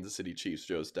with the Kansas City Chiefs,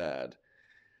 Joe's dad.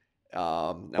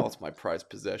 Now it's my prized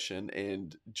possession.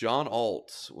 And John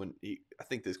Alt, I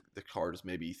think the card is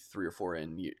maybe 3 or 4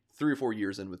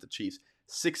 years in with the Chiefs,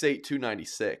 6'8",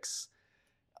 296.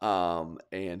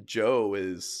 And Joe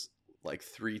is like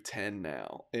 3'10"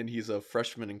 now, and he's a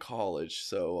freshman in college.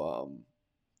 So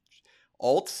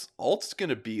Alt's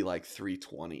gonna be like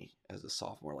 320 as a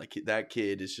sophomore. Like that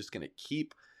kid is just gonna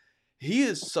keep. He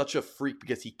is such a freak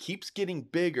because he keeps getting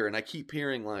bigger, and I keep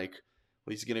hearing like,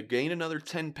 well, he's gonna gain another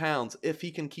 10 pounds if he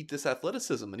can keep this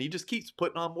athleticism, and he just keeps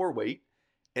putting on more weight,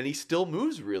 and he still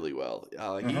moves really well.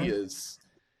 He is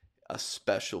a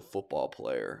special football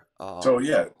player. So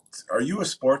yeah, are you a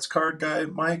sports card guy,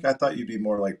 Mike? I thought you'd be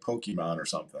more like Pokemon or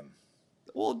something.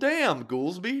 Well, damn,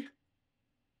 Goolsby.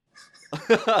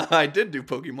 I did do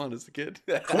Pokemon as a kid.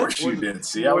 Of course you did.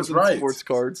 See, I was right. Sports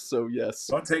cards, so yes.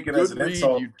 Don't take it as an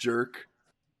insult, you jerk.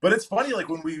 But it's funny, like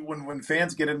when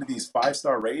fans get into these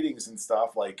 5-star ratings and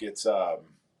stuff, like it's a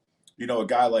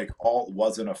guy like Alt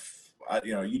wasn't better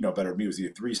than me. Was he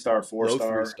a 3-star,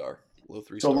 4-star? Low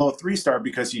 3-star. So low 3-star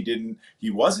because he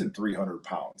wasn't 300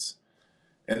 pounds,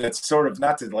 and it's sort of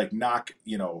not to like knock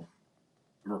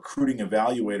recruiting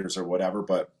evaluators or whatever,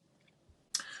 but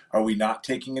are we not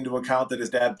taking into account that his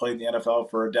dad played in the NFL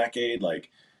for a decade?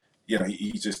 Like,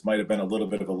 he just might have been a little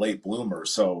bit of a late bloomer.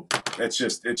 So it's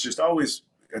just always,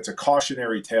 it's a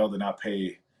cautionary tale to not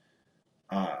pay.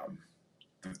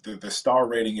 The star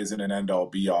rating isn't an end all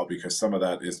be all because some of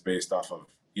that is based off of,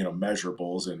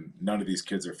 measurables, and none of these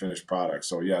kids are finished products.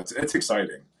 So yeah, it's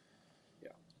exciting. Yeah.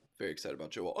 Very excited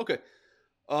about Joel. Okay.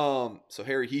 So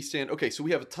Harry Hiestand. Okay. So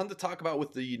we have a ton to talk about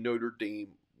with the Notre Dame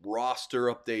roster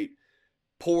update.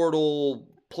 Portal,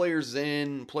 players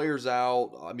in, players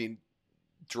out,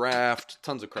 draft,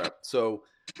 tons of crap. So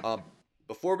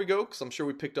before we go, because I'm sure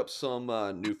we picked up some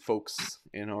new folks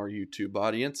in our YouTube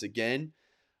audience, again,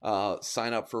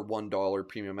 sign up for $1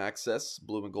 premium access,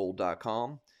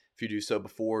 blueandgold.com. If you do so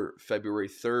before February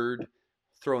 3rd,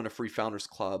 throw in a free Founders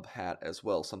Club hat as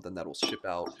well, something that will ship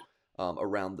out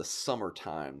around the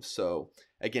summertime. So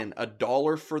again,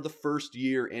 $1 for the first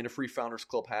year and a free Founders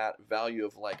Club hat, value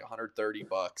of like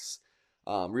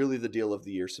 $130. Really the deal of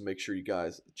the year. So make sure you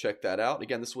guys check that out.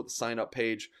 Again, this is what the sign up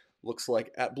page looks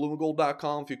like at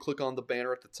blueandgold.com. If you click on the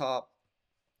banner at the top,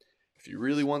 if you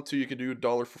really want to, you can do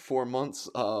 $1 for 4 months.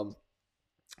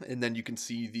 And then you can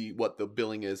see what the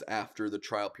billing is after the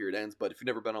trial period ends. But if you've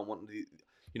never been on one of the,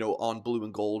 on Blue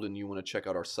and Gold and you want to check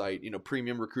out our site,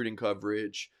 premium recruiting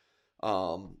coverage,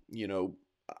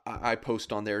 I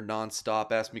post on there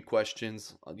nonstop, ask me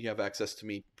questions. You have access to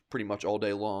me pretty much all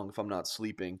day long if I'm not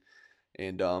sleeping.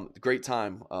 And great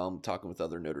time talking with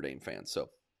other Notre Dame fans. So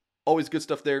always good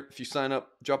stuff there. If you sign up,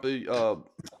 drop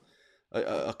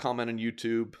a comment on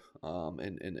YouTube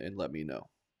and let me know.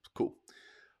 Cool.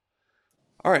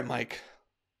 All right, Mike.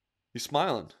 You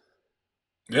smiling?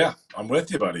 Yeah, I'm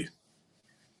with you, buddy.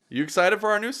 You excited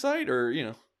for our new site, or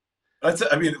That's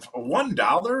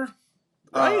 $1.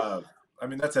 Right.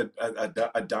 That's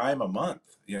a dime a month.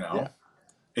 Yeah.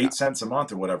 8 cents a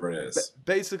month or whatever it is.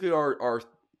 Basically, our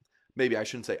maybe I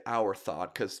shouldn't say our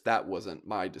thought because that wasn't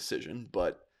my decision,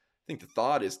 but I think the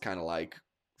thought is kind of like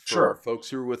for our folks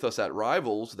who are with us at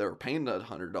Rivals, they're paying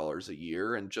 $100 a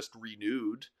year and just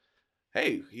renewed.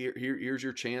 Hey, here's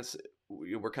your chance.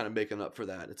 We're kind of making up for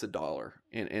that. It's $1,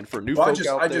 and for new folks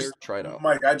out there, try it out.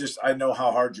 Mike, I know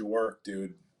how hard you work,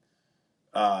 dude.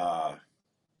 And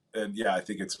yeah, I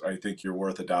think you're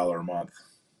worth $1 a month.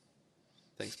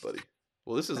 Thanks, buddy.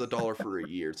 Well, this is $1 for a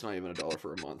year. It's not even $1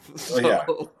 for a month.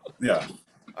 So. Yeah.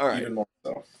 All right. Even more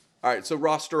so. All right. So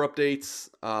roster updates.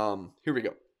 Here we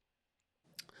go.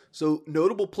 So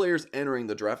notable players entering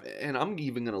the draft, and I'm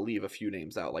even going to leave a few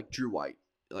names out, like Drew White.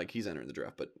 Like he's entering the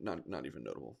draft, but not even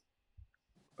notable.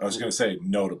 I was going to say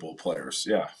notable players.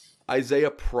 Yeah. Isaiah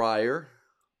Pryor.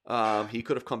 He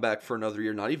could have come back for another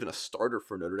year. Not even a starter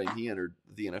for Notre Dame. He entered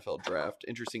the NFL draft.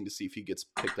 Interesting to see if he gets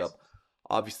picked up.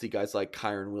 Obviously, guys like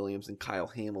Kyron Williams and Kyle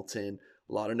Hamilton.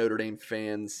 A lot of Notre Dame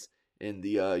fans in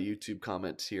the YouTube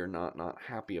comments here not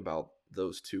happy about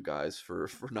those two guys for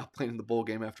not playing in the bowl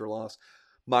game after a loss.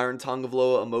 Myron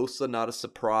Tongavloa Amosa, not a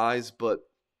surprise, but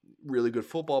really good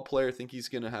football player. I think he's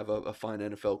going to have a fine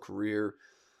NFL career.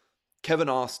 Kevin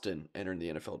Austin entering the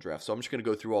NFL draft. So I'm just going to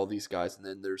go through all these guys, and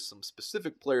then there's some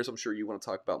specific players I'm sure you want to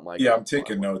talk about, Mike. Yeah, I'm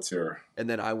taking notes here. And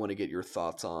then I want to get your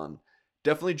thoughts on.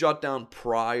 Definitely jot down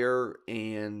Pryor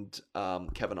and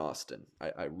Kevin Austin.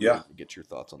 I really want to get your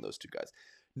thoughts on those two guys.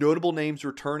 Notable names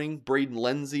returning. Braden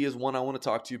Lenzy is one I want to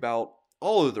talk to you about.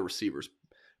 All of the receivers.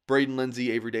 Braden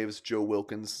Lenzy, Avery Davis, Joe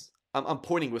Wilkins. I'm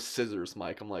pointing with scissors,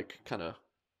 Mike. I'm like kind of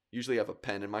usually have a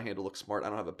pen, and my hand to look smart. I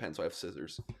don't have a pen, so I have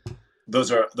scissors.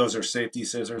 Those are safety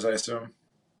scissors, I assume.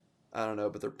 I don't know,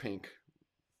 but they're pink.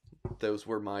 Those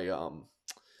were my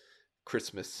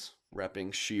Christmas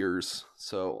wrapping shears.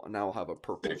 So now I'll have a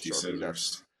purple safety Sharpie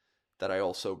scissors that I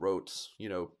also wrote,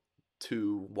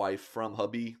 to wife from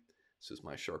hubby. This is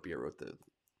my Sharpie. I wrote the.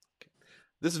 Okay.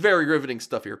 This is very riveting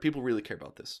stuff here. People really care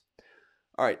about this.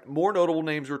 All right, more notable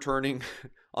names returning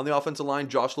on the offensive line.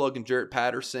 Josh Lugg and Jarrett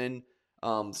Patterson.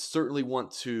 Certainly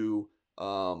want to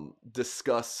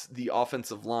discuss the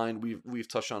offensive line. We've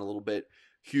touched on a little bit.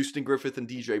 Houston Griffith and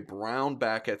DJ Brown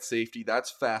back at safety.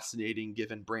 That's fascinating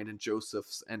given Brandon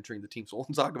Joseph's entering the team. So we'll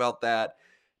talk about that.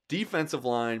 Defensive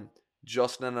line,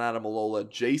 Justin Adamalola,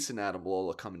 Jason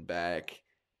Adamalola coming back,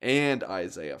 and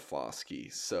Isaiah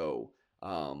Foskey. So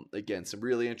again, some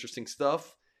really interesting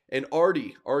stuff. And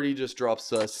Artie just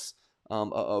drops us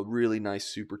a really nice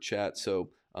super chat. So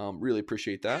really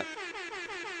appreciate that.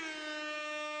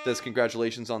 Says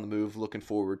congratulations on the move. Looking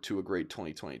forward to a great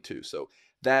 2022. So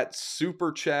that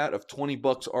super chat of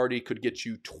 $20 Artie could get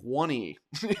you 20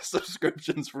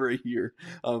 subscriptions for a year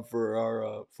for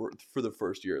our for the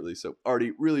first year at least. So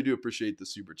Artie, really do appreciate the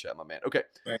super chat, my man. Okay.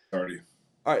 Thanks, Artie.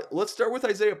 All right, let's start with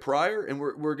Isaiah Pryor, and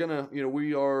we're gonna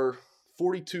we are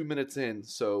 42 minutes in,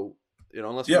 so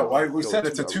unless we said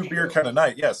it's a 2-beer kind of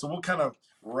night. Yeah, so we'll kind of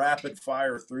rapid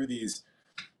fire through these.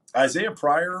 Isaiah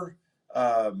Pryor.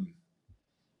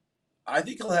 I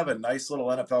think he'll have a nice little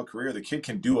NFL career. The kid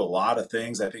can do a lot of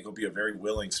things. I think he'll be a very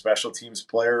willing special teams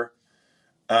player.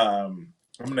 I'm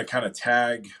going to kind of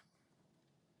tag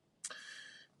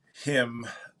him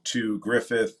to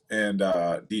Griffith and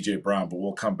DJ Brown, but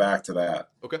we'll come back to that.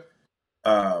 Okay.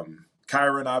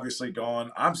 Kyron obviously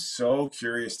gone. I'm so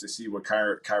curious to see what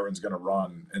Kyron's going to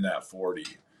run in that 40.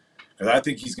 Because I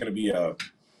think he's going to be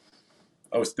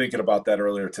I was thinking about that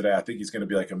earlier today. I think he's going to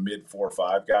be like a mid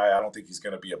 4.5 guy. I don't think he's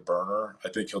going to be a burner. I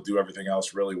think he'll do everything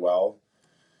else really well.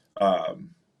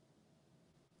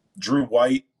 Drew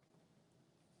White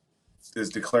is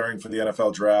declaring for the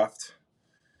NFL draft.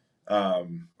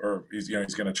 Or he's going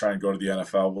to try and go to the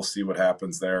NFL. We'll see what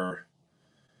happens there.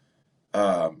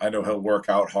 I know he'll work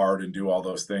out hard and do all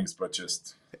those things, but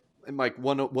just. And Mike,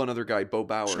 one other guy, Bo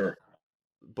Bauer. Sure.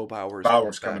 Bo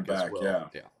Bauer's coming back,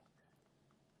 well. Yeah.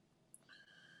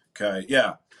 Okay,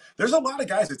 yeah. There's a lot of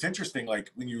guys. It's interesting.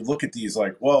 Like when you look at these,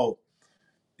 like, well,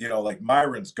 like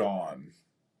Myron's gone.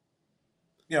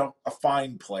 A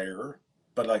fine player,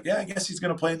 but like, yeah, I guess he's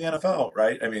going to play in the NFL,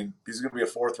 right? I mean, he's going to be a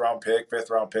 4th round pick, 5th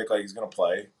round pick. Like he's going to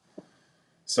play.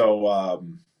 So,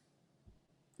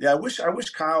 yeah, I wish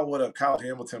Kyle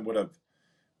Hamilton would have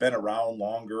been around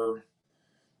longer.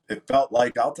 It felt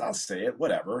like I'll say it,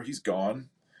 whatever. He's gone.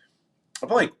 I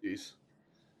feel like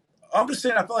I'm just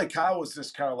saying. I feel like Kyle was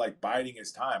just kind of like biding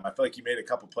his time. I feel like he made a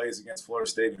couple plays against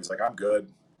Florida State. He was like, "I'm good."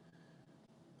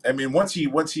 I mean, once he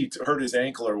hurt his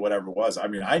ankle or whatever it was, I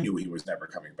mean, I knew he was never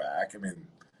coming back. I mean,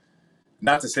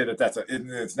 not to say that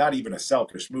it's not even a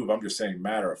selfish move. I'm just saying,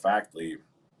 matter of factly,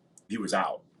 he was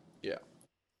out. Yeah.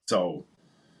 So,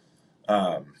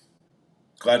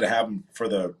 glad to have him for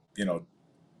the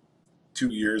 2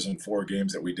 years and 4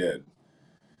 games that we did.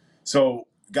 So,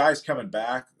 guys coming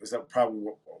back, is that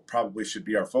probably should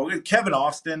be our focus. Kevin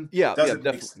Austin,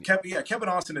 definitely. Kevin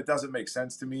Austin, it doesn't make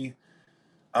sense to me.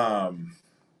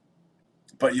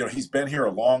 But he's been here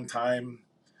a long time,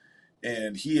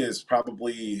 and he is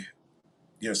probably,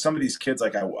 some of these kids,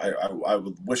 like I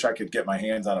would wish I could get my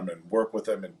hands on them and work with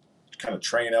them and kind of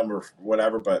train them or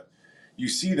whatever. But you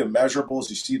see the measurables,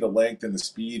 you see the length and the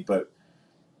speed, but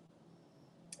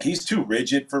he's too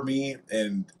rigid for me.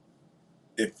 And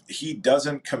if he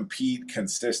doesn't compete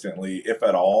consistently, if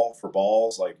at all, for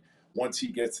balls, like once he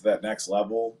gets to that next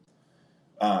level,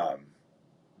 the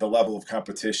level of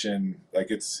competition, like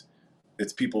it's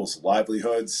people's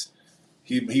livelihoods.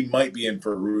 He might be in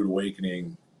for a rude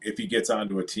awakening if he gets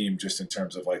onto a team, just in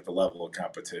terms of like the level of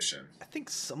competition. I think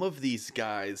some of these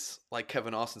guys, like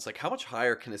Kevin Austin's, like how much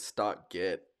higher can his stock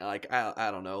get? Like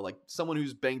I don't know, like someone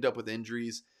who's banged up with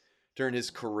injuries during his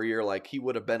career, like he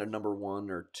would have been a number 1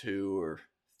 or 2 or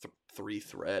 3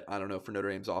 threat. I don't know, for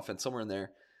Notre Dame's offense, somewhere in there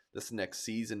this next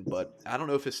season. But I don't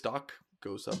know if his stock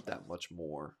goes up that much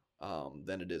more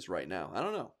than it is right now. I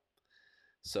don't know.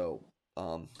 So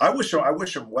I wish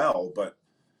him well, but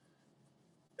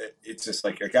it's just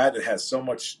like a guy that has so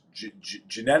much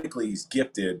genetically, he's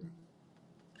gifted,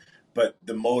 but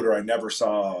the motor I never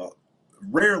saw.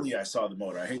 Rarely I saw the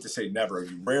motor. I hate to say never.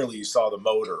 Rarely you saw the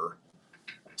motor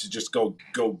to just go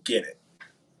get it.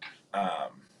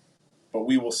 But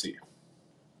we will see.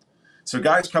 So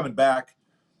guys coming back,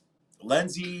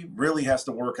 Lindsey really has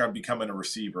to work on becoming a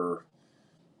receiver.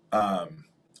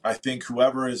 I think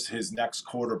whoever is his next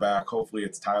quarterback, hopefully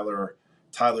it's Tyler.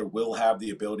 Tyler will have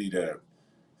the ability to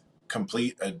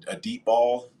complete a deep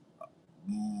ball,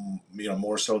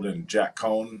 more so than Jack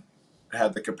Cohn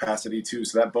had the capacity to.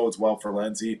 So that bodes well for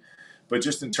Lindsey. But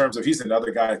just in terms of, he's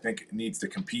another guy I think needs to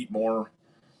compete more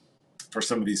for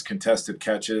some of these contested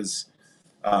catches.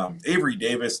 Avery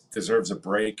Davis deserves a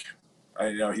break.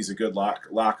 I know he's a good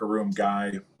locker room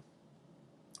guy.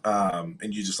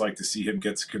 And you just like to see him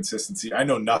get consistency. I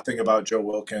know nothing about Joe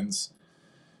Wilkins.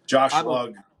 Josh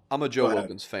Lugg. I'm a Joe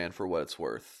Wilkins fan for what it's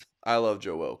worth. I love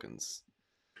Joe Wilkins.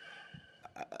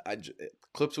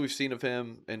 Clips we've seen of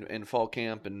him in fall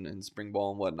camp and spring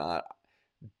ball and whatnot.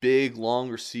 Big, long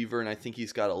receiver, and I think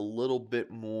he's got a little bit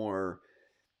more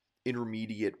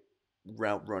intermediate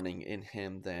route running in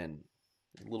him than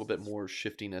a little bit more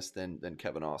shiftiness than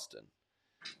Kevin Austin.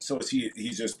 So is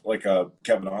he's just like a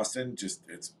Kevin Austin? Just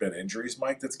it's been injuries,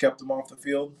 Mike, that's kept him off the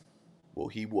field? Well,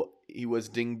 he was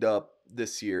dinged up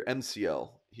this year.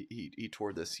 MCL. He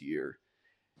tore this year.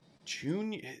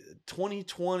 June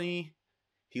 2020,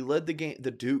 he led the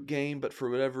Duke game, but for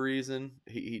whatever reason,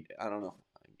 he I don't know.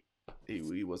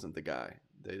 He wasn't the guy.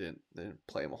 They didn't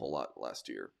play him a whole lot last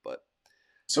year, but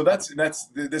so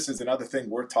this is another thing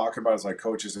we're talking about as like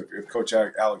coaches. If Coach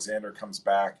Alexander comes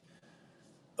back,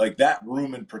 like that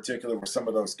room in particular with some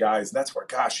of those guys, and that's where,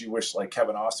 gosh, you wish like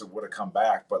Kevin Austin would have come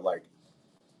back. But like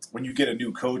when you get a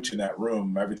new coach in that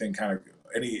room, everything kind of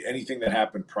anything that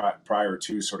happened prior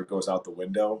to sort of goes out the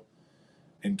window,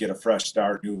 and get a fresh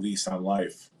start, new lease on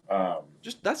life.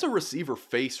 Just that's a receiver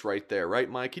face right there, right,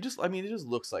 Mike? He just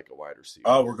looks like a wide receiver.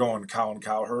 Oh, we're going Colin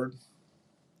Cowherd.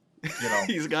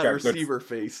 He's got receiver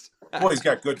face. Well, he's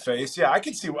got good face. Yeah, I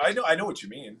can see. I know what you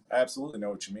mean. I absolutely know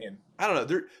what you mean. I don't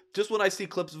know. Just when I see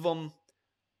clips of him,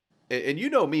 and you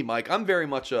know me, Mike, I'm very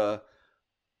much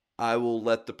I will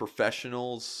let the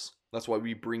professionals. That's why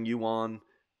we bring you on.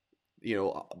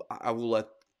 I will let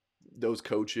those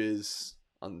coaches,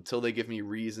 until they give me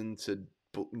reason to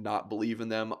not believe in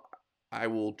them, I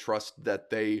will trust that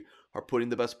they are putting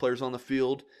the best players on the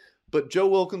field. But Joe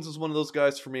Wilkins is one of those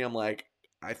guys for me. I'm like,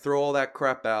 I throw all that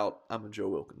crap out. I'm a Joe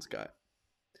Wilkins guy.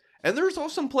 And there's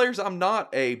also some players I'm not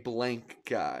a blank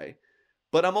guy,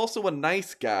 but I'm also a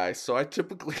nice guy, so I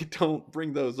typically don't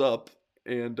bring those up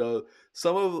And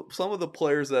some of the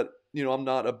players that I'm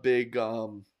not a big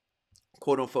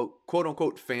quote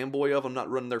unquote fanboy of. I'm not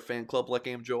running their fan club like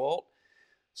I am Joe Alt.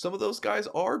 Some of those guys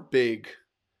are big.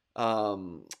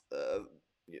 Um, uh,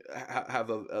 have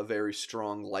a very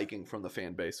strong liking from the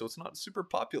fan base, so it's not super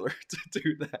popular to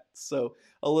do that. So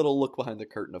a little look behind the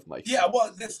curtain of Mike. Yeah,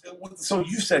 well, so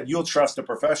you said you'll trust a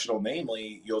professional,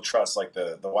 namely you'll trust like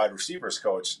the wide receivers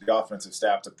coach, the offensive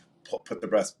staff to put the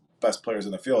best players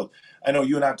in the field. I know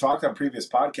you and I have talked on previous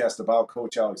podcasts about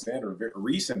Coach Alexander, a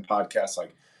recent podcast,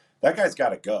 like that guy's got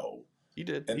to go. He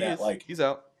did, and he's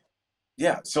out.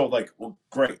 Yeah, so like, well,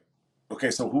 great. Okay,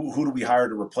 so who do we hire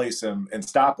to replace him and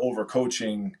stop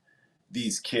overcoaching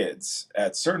these kids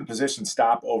at certain positions?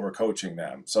 Stop overcoaching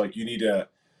them. So like you need to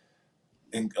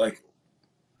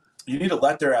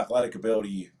let their athletic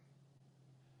ability.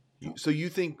 So you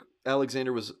think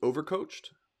Alexander was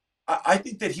overcoached? I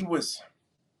think that he was,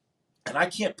 and I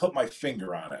can't put my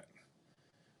finger on it,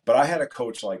 but I had a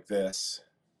coach like this,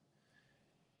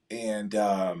 and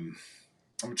I'm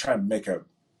trying to make a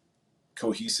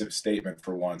cohesive statement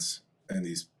for once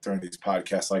during these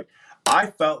podcasts. Like, I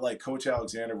felt like Coach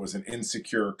Alexander was an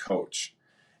insecure coach,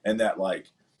 and that like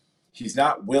he's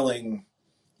not willing.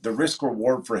 The risk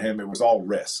reward for him, it was all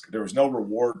risk. There was no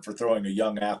reward for throwing a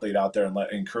young athlete out there and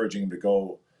encouraging him to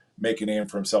go make a name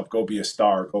for himself, go be a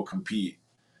star, go compete.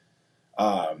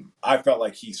 I felt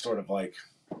like he's sort of like,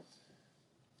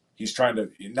 he's trying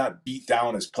to not beat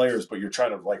down his players, but you're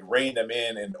trying to like rein them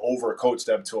in and overcoach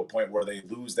them to a point where they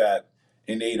lose that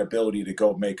innate ability to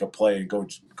go make a play and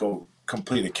go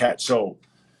complete a catch. So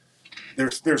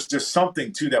there's just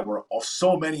something to that where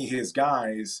so many of his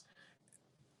guys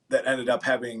that ended up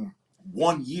having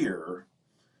 1 year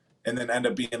and then end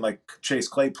up being like Chase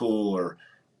Claypool, or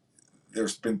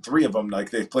there's been 3 of them,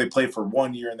 like they play for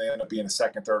 1 year and they end up being a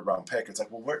second, third round pick. It's like,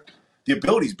 well, the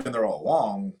ability's been there all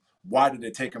along. Why did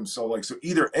it take them so like, so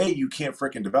either A, you can't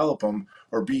freaking develop them,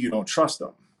 or B, you don't trust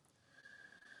them.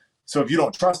 So if you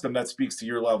don't trust them, that speaks to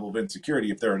your level of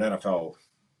insecurity if they're an NFL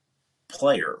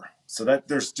player. So that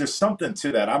there's just something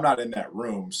to that. I'm not in that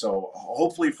room. So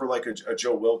hopefully for like a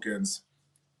Joe Wilkins,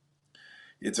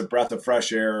 it's a breath of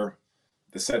fresh air.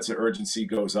 The sense of urgency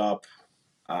goes up.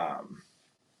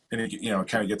 And it,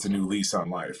 kind of gets a new lease on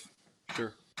life.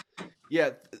 Sure. Yeah.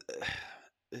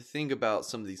 The thing about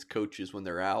some of these coaches when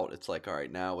they're out, it's like, all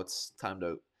right, now it's time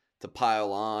to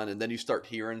pile on. And then you start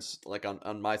hearing, like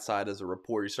on my side as a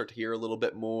reporter, you start to hear a little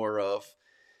bit more of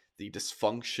the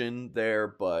dysfunction there.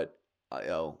 But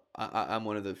I'm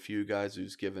one of the few guys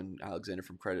who's given Alexander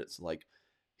some credits. Like,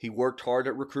 he worked hard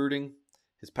at recruiting.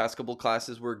 His past couple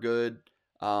classes were good.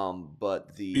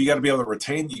 But you got to be able to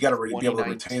retain. You got to be able to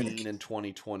retain. 2019 and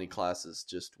 2020 classes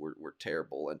just were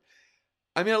terrible. And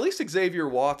I mean, at least Xavier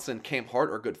Watts and Cam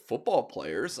Hart are good football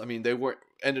players. I mean, they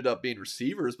ended up being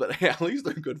receivers, but at least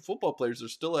they're good football players. They're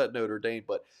still at Notre Dame.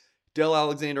 But Dell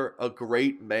Alexander, a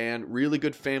great man, really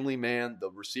good family man. The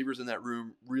receivers in that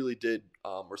room really did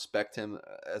respect him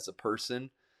as a person.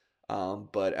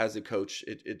 But as a coach,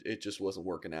 it just wasn't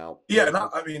working out. Yeah,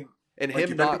 and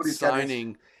him not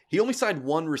signing. He only signed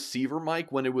 1 receiver,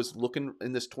 Mike, when it was looking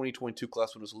in this 2022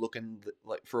 class, when it was looking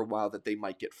like for a while that they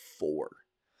might get 4.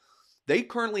 They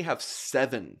currently have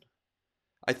 7.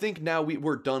 I think now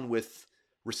we're done with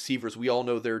receivers. We all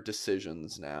know their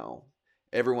decisions now.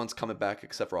 Everyone's coming back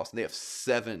except for Austin. They have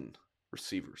 7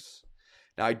 receivers.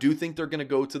 Now, I do think they're going to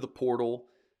go to the portal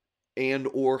and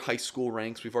or high school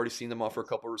ranks. We've already seen them offer a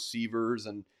couple of receivers,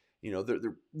 and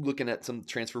they're looking at some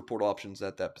transfer portal options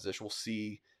at that position. We'll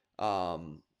see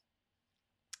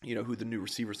who the new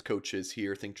receivers coach is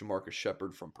here. I think Jamarcus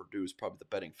Shepard from Purdue is probably the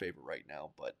betting favorite right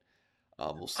now, but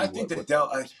we'll see. I think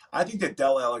that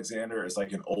Dell Alexander is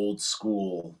like an old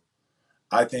school.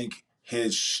 I think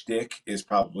his shtick is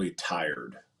probably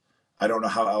tired. I don't know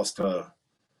how else to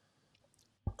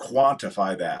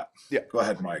quantify that. Yeah. Go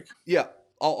ahead, Mike. Yeah.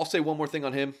 I'll say one more thing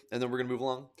on him, and then we're going to move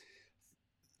along.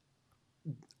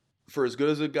 For as good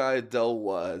as a guy Dell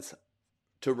was,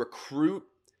 to recruit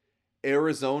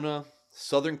Arizona,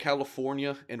 Southern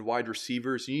California, and wide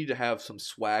receivers, you need to have some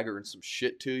swagger and some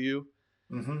shit to you.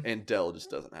 Mm-hmm. And Dell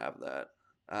just doesn't have that.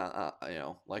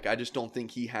 I just don't think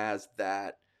he has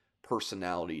that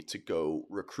personality to go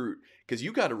recruit, because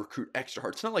you got to recruit extra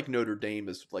hard. It's not like Notre Dame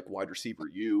is like wide receiver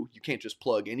you can't just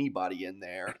plug anybody in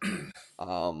there.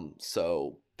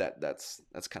 So that's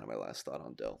kind of my last thought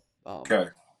on Dell. Okay.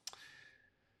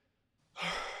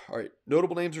 All right,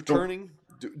 notable names returning.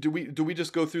 Do we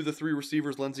just go through the 3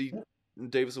 receivers, Lindsey,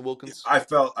 Davis, and Wilkins? I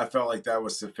felt like that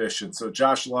was sufficient. So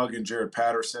Josh Lugg and Jared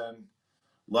Patterson,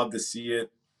 love to see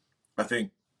it. I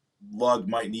think Lugg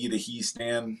might need a he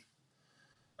stand.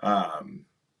 And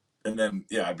then,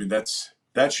 yeah, I mean,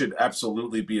 that should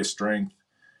absolutely be a strength.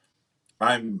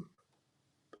 I'm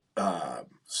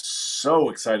so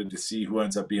excited to see who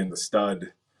ends up being the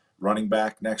stud running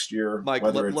back next year. Mike,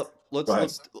 Whether it's go ahead.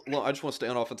 I just want to stay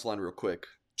on offensive line real quick.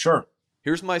 Sure.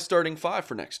 Here's my starting 5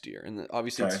 for next year, and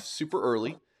obviously Okay. it's super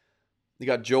early. You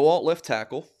got Joe Alt left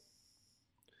tackle,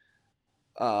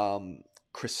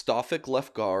 Kristofik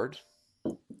left guard,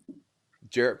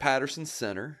 Jarrett Patterson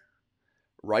center,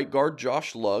 right guard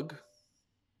Josh Lugg,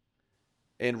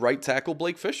 and right tackle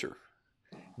Blake Fisher.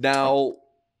 Now,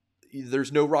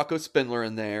 there's no Rocco Spindler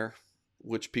in there,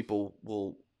 which people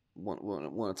will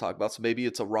want to talk about. So maybe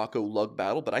it's a Rocco Lugg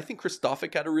battle, but I think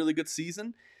Kristofik had a really good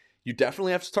season. You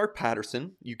definitely have to start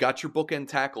Patterson. You got your bookend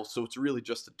tackle, so it's really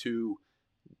just the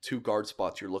two guard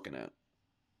spots you're looking at.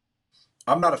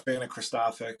 I'm not a fan of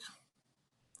Kristofik.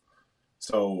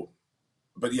 So,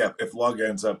 but yeah, if Lugg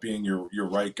ends up being your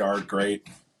right guard, great.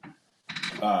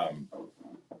 But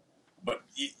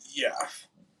yeah,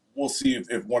 we'll see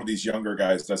if one of these younger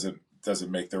guys doesn't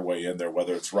make their way in there,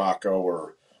 whether it's Rocco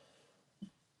or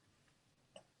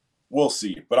we'll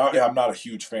see. But I'm not a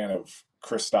huge fan of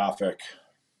Kristofik.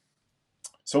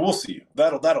 So we'll see.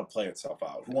 That'll play itself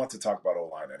out. Who wants to talk about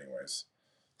O-line anyways?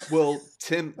 Well,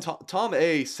 Tom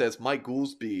A says Mike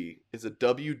Goolsby is a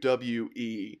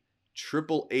WWE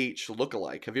Triple H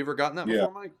lookalike. Have you ever gotten that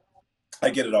before, Mike? I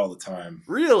get it all the time.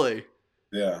 Really?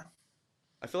 Yeah.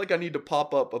 I feel like I need to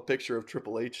pop up a picture of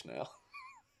Triple H now.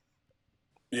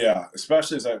 Yeah,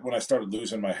 especially when I started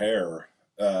losing my hair,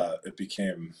 it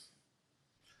became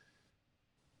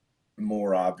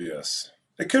more obvious.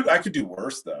 I could do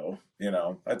worse though.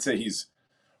 I'd say he's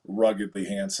ruggedly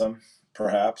handsome,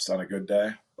 perhaps on a good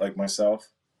day, like myself.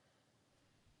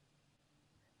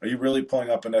 Are you really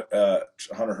pulling up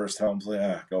Hunter Hearst Helmsley?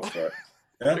 Yeah, go for it.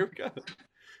 Yeah. Here we go.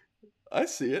 I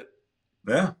see it.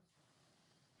 Yeah.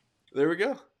 There we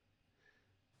go.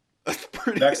 That's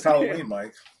pretty. Next Halloween,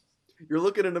 Mike. You're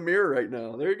looking in a mirror right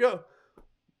now. There you go.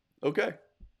 Okay.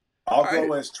 I'll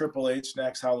go as Triple H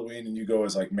next Halloween, and you go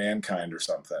as like Mankind or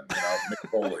something.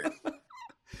 Mick Foley.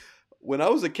 When I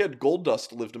was a kid,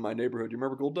 Goldust lived in my neighborhood. You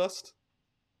remember Goldust?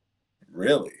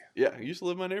 Really? Yeah, he used to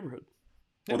live in my neighborhood.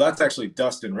 Well, that's actually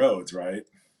Dustin Rhodes, right?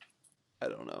 I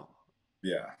don't know.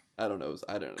 Yeah. I don't know.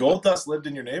 Goldust lived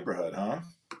in your neighborhood, huh?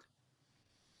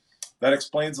 That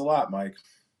explains a lot, Mike.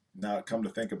 Now, come to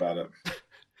think about it.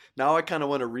 Now I kind of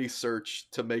want to research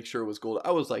to make sure it was Gold.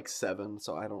 I was like 7,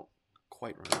 so I don't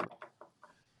quite remember.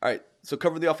 All right, so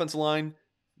cover the offensive line.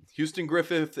 Houston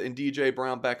Griffith and DJ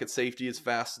Brown back at safety is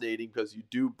fascinating because you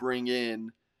do bring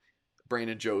in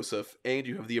Brandon Joseph, and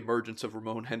you have the emergence of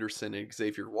Ramon Henderson and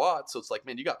Xavier Watts. So it's like,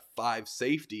 man, you got 5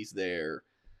 safeties there.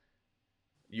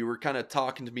 You were kind of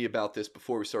talking to me about this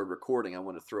before we started recording. I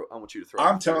want you to throw.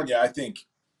 I'm telling you, I think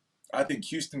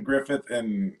Houston Griffin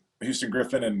and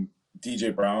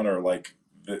DJ Brown are like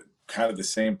the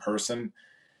same person,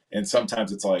 and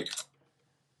sometimes it's like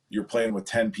you're playing with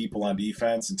 10 people on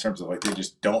defense in terms of like they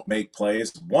just don't make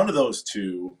plays. One of those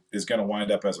two is going to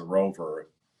wind up as a rover,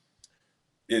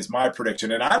 is my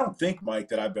prediction. And I don't think, Mike,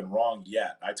 that I've been wrong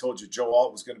yet. I told you Joe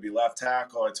Alt was going to be left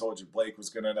tackle. I told you Blake was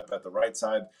going to end up at the right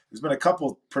side. There's been a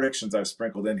couple predictions I've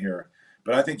sprinkled in here,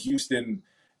 but I think Houston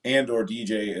and or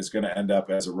DJ is going to end up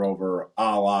as a rover,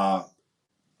 a la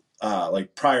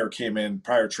like Pryor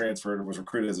transferred, was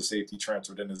recruited as a safety,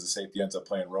 transferred in as a safety, ends up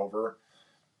playing rover.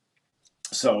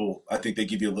 So I think they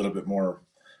give you a little bit more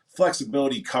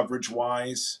flexibility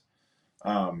coverage-wise.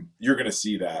 You're going to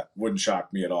see that. Wouldn't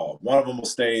shock me at all. One of them will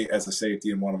stay as a safety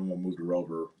and one of them will move to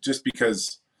rover just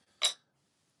because,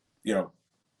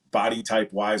 body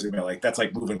type-wise, that's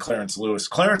like moving Clarence Lewis.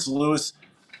 Clarence Lewis,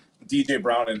 DJ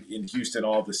Brown, and in Houston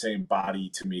all have the same body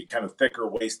to me, kind of thicker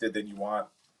waisted than you want.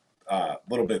 A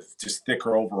little bit just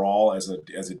thicker overall as a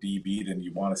DB than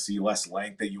you want to see, less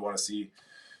length that you want to see.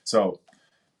 So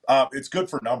it's good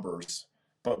for numbers,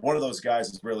 but one of those guys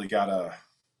has really got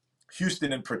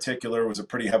Houston in particular was a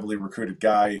pretty heavily recruited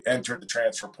guy, entered the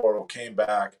transfer portal, came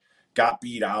back, got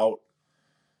beat out.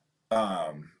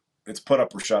 It's put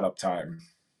up or shut up time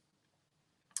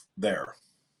there.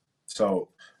 So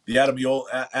the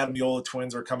Adamiola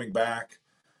twins are coming back,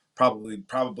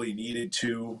 probably needed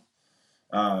to.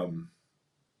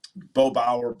 Bo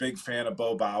Bauer, big fan of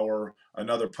Bo Bauer,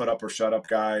 another put up or shut up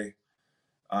guy.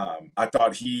 I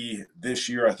thought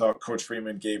Coach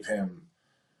Freeman gave him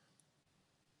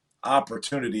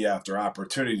opportunity after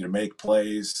opportunity to make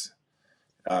plays,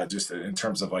 just in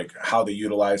terms of like how they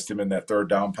utilized him in that third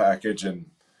down package.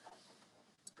 And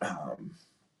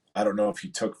I don't know if he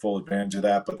took full advantage of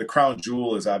that, but the crown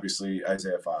jewel is obviously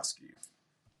Isaiah Foskey.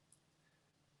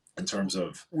 In terms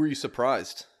of, were you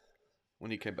surprised?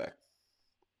 when he came back?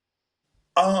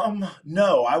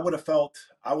 No, I would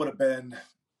have been.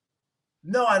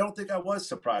 No, I don't think I was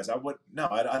surprised.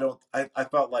 I don't. I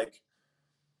felt like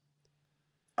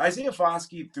Isaiah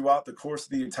Foskey throughout the course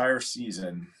of the entire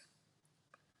season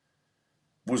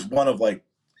was one of like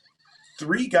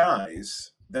three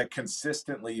guys that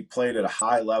consistently played at a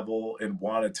high level and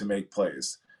wanted to make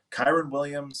plays. Kyron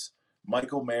Williams,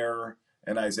 Michael Mayer,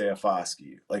 and Isaiah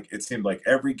Foskey. Like it seemed like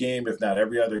every game, if not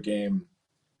every other game,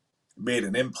 made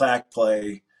an impact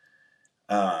play.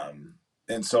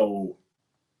 And so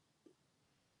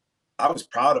I was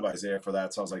proud of Isaiah for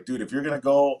that. So I was like, dude, if you're going to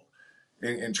go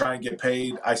and try and get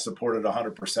paid, I support it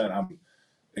 100%. I'm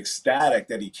ecstatic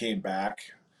that he came back.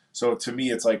 So to me,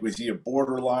 it's like, was he a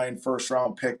borderline first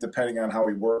round pick, depending on how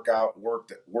he worked out,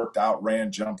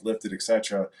 ran, jumped, lifted,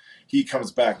 etc. He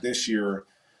comes back this year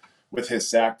with his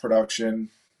sack production.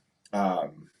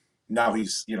 Now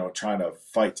he's, trying to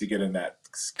fight to get in that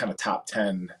kind of top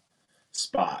 10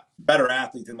 spot. Better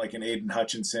athlete than like an Aiden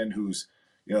Hutchinson, who's,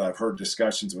 I've heard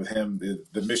discussions with him,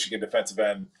 the Michigan defensive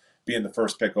end being the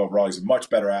first pick overall. He's a much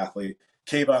better athlete.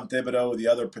 Kayvon Thibodeau, the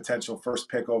other potential first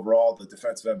pick overall, the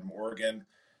defensive end from Oregon,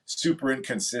 super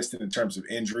inconsistent in terms of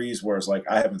injuries, whereas like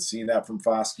I haven't seen that from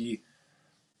Foskey.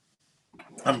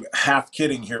 I'm half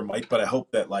kidding here, Mike, but I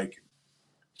hope that like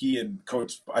he and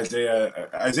Coach Isaiah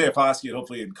Foskey and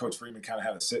hopefully and Coach Freeman kind of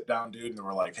had a sit down, dude, and they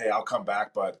were like, hey, I'll come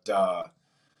back, but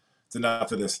it's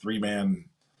enough of this 3-man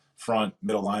front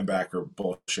middle linebacker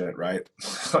bullshit, right?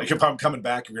 Like if I'm coming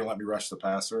back, you're gonna let me rush the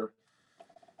passer.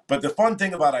 But the fun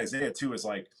thing about Isaiah too is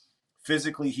like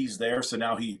physically he's there, so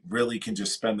now he really can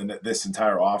just spend this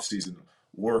entire offseason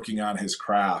working on his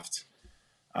craft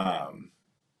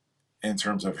in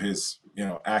terms of his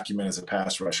acumen as a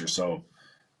pass rusher. So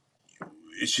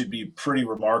it should be pretty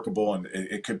remarkable, and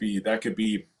it could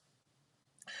be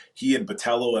he and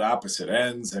Botello at opposite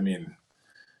ends. I mean,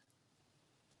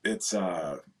 it's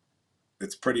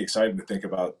pretty exciting to think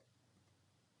about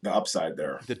the upside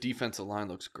there. The defensive line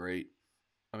looks great.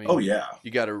 I mean, oh yeah,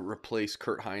 you got to replace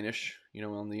Kurt Heinisch.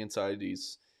 On the inside,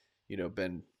 he's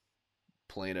been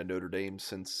playing at Notre Dame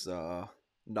since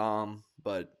Nam.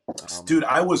 But dude,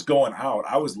 I was going out.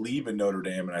 I was leaving Notre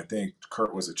Dame, and I think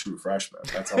Kurt was a true freshman.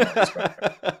 That's how I was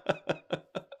back.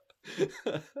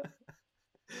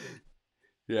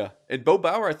 Yeah, and Bo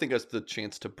Bauer, I think, has the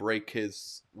chance to break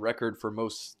his record for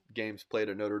most games played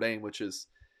at Notre Dame, which is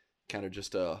kind of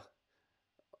just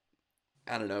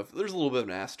I don't know. There's a little bit of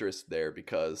an asterisk there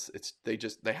because they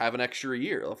have an extra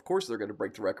year. Of course, they're going to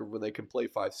break the record when they can play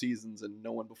 5 seasons and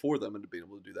no one before them, and to be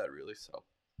able to do that really. So,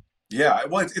 yeah,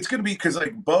 well, it's going to be because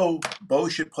like Bo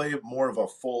should play more of a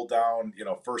full down,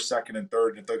 first, second, and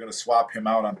third. And if they're going to swap him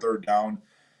out on third down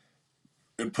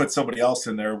and put somebody else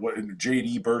in there,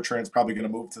 JD Bertrand's probably going to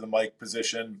move to the Mike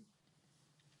position.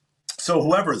 So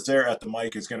whoever's there at the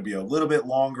Mike is going to be a little bit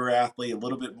longer athlete, a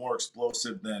little bit more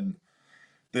explosive than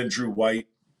Drew White,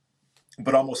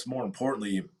 but almost more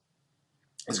importantly,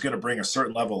 is going to bring a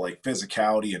certain level of like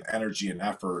physicality and energy and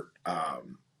effort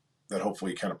that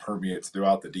hopefully kind of permeates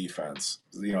throughout the defense.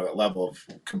 That level of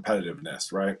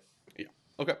competitiveness, right? Yeah.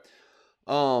 Okay.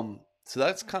 So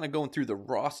that's kind of going through the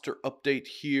roster update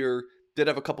here. Did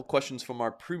have a couple questions from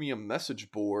our premium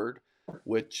message board,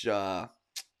 which I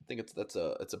think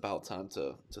it's about time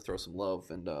to throw some love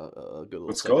and a good little.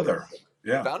 Let's go there.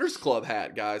 Yeah. Founders Club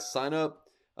hat, guys. Sign up.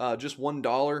 Just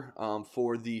 $1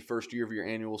 for the first year of your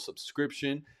annual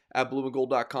subscription. At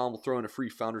blueandgold.com, we'll throw in a free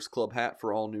Founders Club hat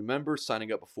for all new members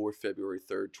signing up before February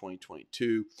 3rd, 2022.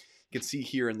 You can see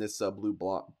here in this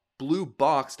blue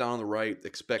box down on the right,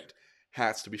 expect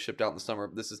hats to be shipped out in the summer.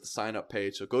 This is the sign up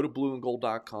page. So go to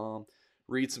blueandgold.com,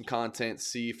 read some content,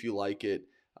 see if you like it.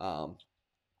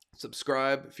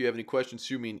 Subscribe. If you have any questions,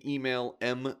 shoot me an email,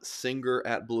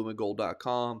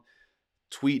 msinger@blueandgold.com.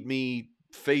 Tweet me,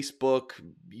 Facebook,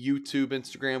 YouTube,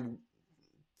 Instagram,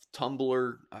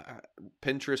 Tumblr,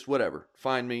 Pinterest, whatever.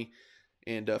 Find me.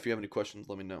 And if you have any questions,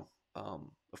 let me know.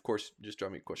 Of course, just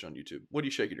drop me a question on YouTube. What are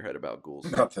you shaking your head about, Ghouls?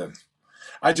 Nothing.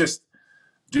 I just,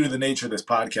 due to the nature of this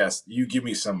podcast, you give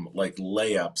me some like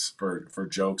layups for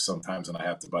jokes sometimes, and I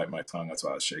have to bite my tongue. That's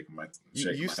why I was shaking my head.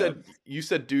 You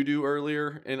said doo-doo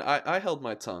earlier, and I held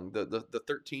my tongue. The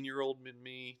 13-year-old in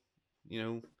me,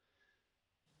 you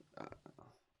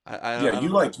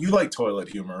like toilet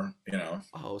humor,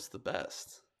 Oh, it's the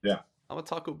best. Yeah. I'm a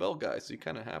Taco Bell guy, so you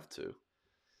kind of have to.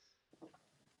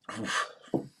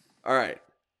 All right.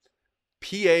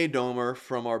 PA Domer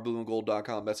from our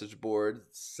blueandgold.com message board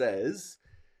says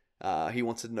he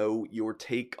wants to know your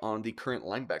take on the current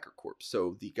linebacker corps.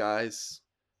 So the guys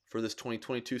for this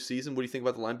 2022 season, what do you think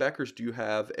about the linebackers? Do you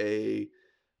have a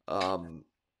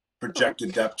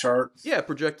Projected depth chart. Yeah,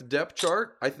 projected depth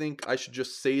chart. I think I should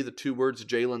just say the 2 words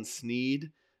Jalen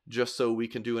Sneed, just so we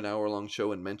can do an hour-long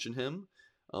show and mention him.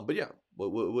 But yeah,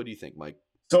 what do you think, Mike?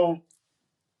 So,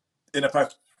 and if I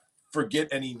forget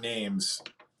any names,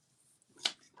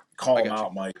 call them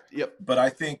out, Mike. Yep. But I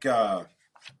think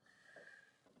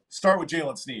start with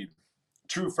Jalen Sneed.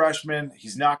 True freshman,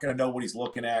 he's not going to know what he's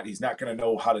looking at. He's not going to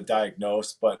know how to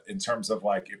diagnose. But in terms of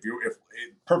like, if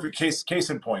perfect case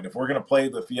in point, if we're going to play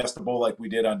the Fiesta Bowl like we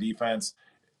did on defense,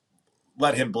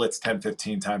 let him blitz 10,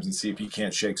 15 times and see if he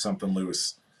can't shake something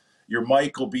loose. Your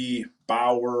Mike will be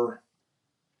Bauer,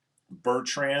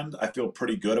 Bertrand. I feel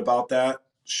pretty good about that.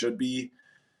 Should be.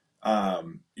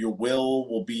 Your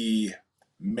will be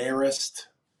Marist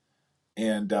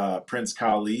and Prince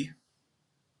Kali,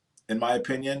 in my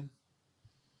opinion.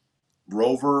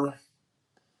 Rover,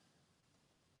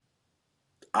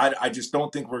 I just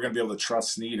don't think we're going to be able to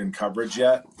trust Sneed in coverage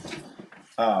yet.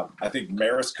 I think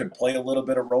Marist could play a little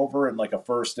bit of Rover in like a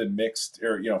first and mixed,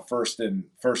 or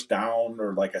first down,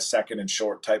 or like a second and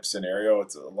short type scenario.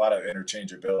 It's a lot of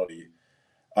interchangeability.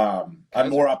 I'm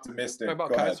more optimistic. Talk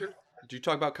about Kaiser. Did you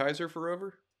talk about Kaiser for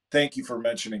Rover? Thank you for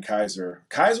mentioning Kaiser.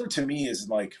 Kaiser to me is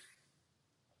like,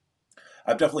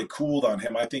 I've definitely cooled on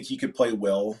him. I think he could play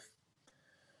well.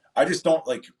 I just don't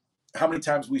like how many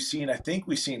times I think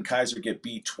we've seen Kaiser get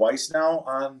beat twice now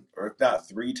or if not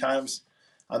 3 times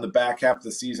on the back half of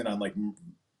the season on like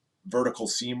vertical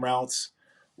seam routes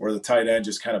where the tight end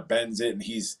just kind of bends it, and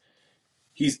he's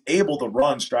able to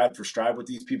run stride for stride with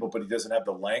these people, but he doesn't have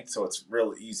the length. So it's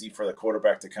real easy for the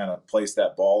quarterback to kind of place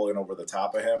that ball in over the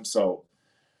top of him. So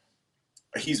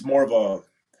he's more of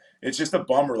it's just a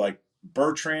bummer. Like,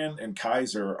 Bertrand and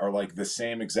Kaiser are like the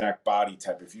same exact body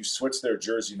type. If you switch their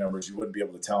jersey numbers, you wouldn't be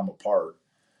able to tell them apart.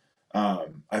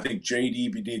 I think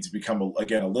JD needs to become, a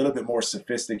little bit more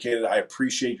sophisticated. I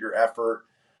appreciate your effort.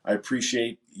 I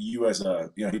appreciate you as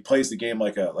he plays the game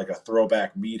like a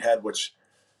throwback meathead, which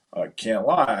can't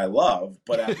lie, I love.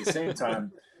 But at the same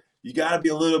time, you got to be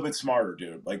a little bit smarter,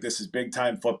 dude. Like, this is big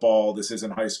time football. This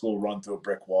isn't high school run through a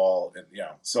brick wall. And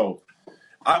so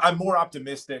I'm more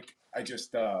optimistic. I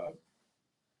just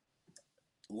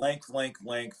length.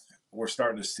 We're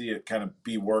starting to see it kind of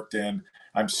be worked in.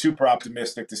 I'm super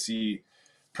optimistic to see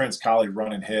Prince Kali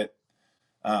run and hit.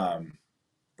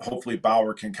 Hopefully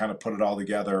Bauer can kind of put it all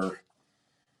together.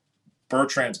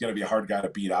 Bertrand's going to be a hard guy to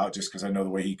beat out just because I know the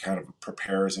way he kind of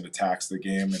prepares and attacks the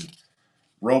game. And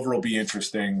Rover will be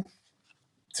interesting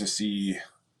to see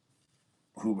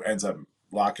who ends up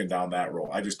locking down that role.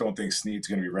 I just don't think Sneed's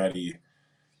going to be ready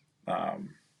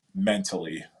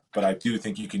mentally, but I do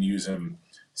think you can use him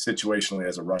situationally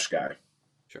as a rush guy.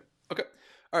 Sure. Okay.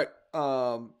 All right.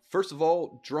 First of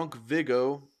all, Drunk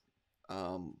Vigo,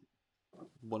 one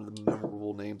of the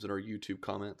memorable names in our YouTube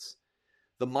comments.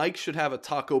 The Mike should have a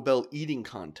Taco Bell eating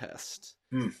contest.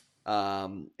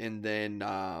 And then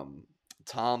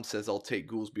Tom says, I'll take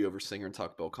Goolsby over Singer and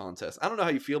Taco Bell contest. I don't know how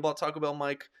you feel about Taco Bell,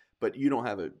 Mike, but you don't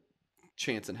have a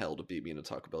chance in hell to beat me in a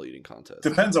Taco Bell eating contest.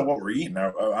 Depends on what we're eating.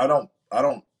 I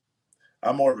don't.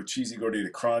 I'm more of a cheesy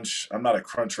gordita crunch. I'm not a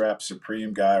Crunch Wrap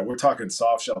Supreme guy. We're talking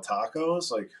soft shell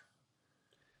tacos. Like,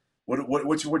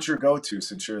 what's your go-to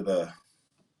since you're the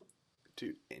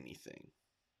dude? Anything.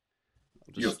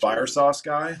 You a fire sauce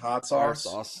guy? Hot sauce?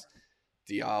 Fire sauce,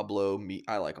 Diablo, meat.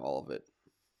 I like all of it.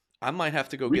 I might have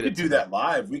to go get it. We could do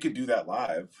that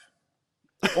live.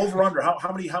 Over under.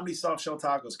 How many soft shell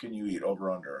tacos can you eat? Over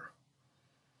under.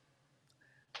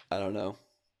 I don't know.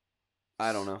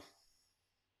 I don't know.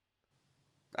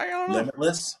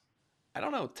 Limitless? I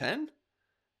don't know. 10?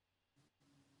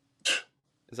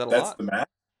 Is that a lot? That's the math?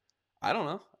 I don't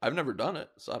know. I've never done it,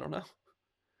 so I don't know.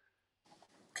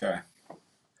 Okay.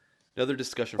 Another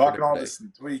discussion Talking all this,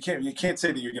 well, you can't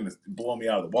say that you're going to blow me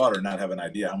out of the water and not have an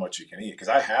idea how much you can eat, because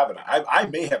I haven't. I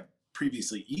may have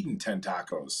previously eaten 10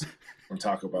 tacos from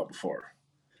Taco Bell before.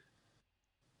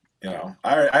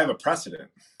 I have a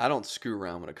precedent. I don't screw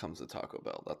around when it comes to Taco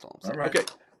Bell. That's all I'm saying. All right. Okay.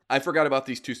 I forgot about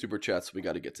these 2 super chats. We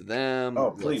got to get to them.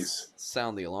 Oh, please. Let's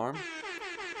sound the alarm.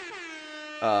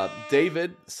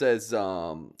 David says,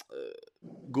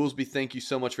 Goolsby, thank you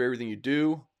so much for everything you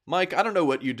do. Mike, I don't know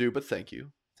what you do, but thank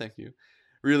you. Thank you.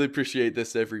 Really appreciate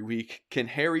this every week. Can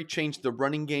Harry change the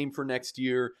running game for next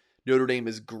year? Notre Dame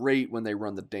is great when they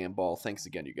run the damn ball. Thanks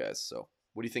again, you guys. So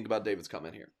what do you think about David's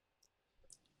comment here?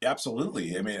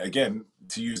 Absolutely. I mean, again,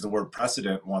 to use the word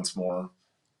precedent once more,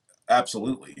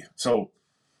 absolutely. So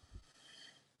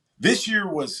this year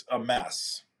was a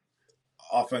mess.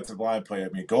 Offensive line play. I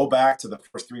mean, go back to the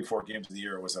first 3-4 games of the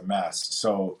year, it was a mess.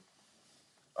 So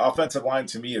offensive line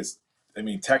to me is,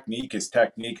 technique is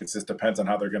technique. It just depends on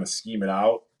how they're going to scheme it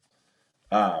out.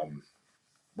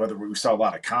 Whether we saw a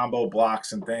lot of combo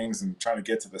blocks and things and trying to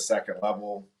get to the second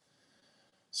level.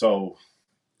 So,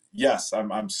 yes,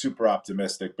 I'm super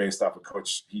optimistic based off of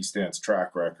Coach Heastand's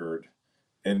track record.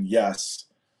 And yes,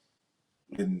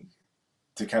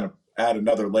 to kind of add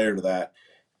another layer to that,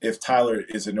 if Tyler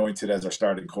is anointed as our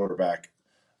starting quarterback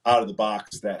out of the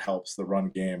box, that helps the run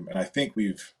game. And I think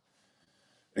we've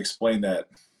explained that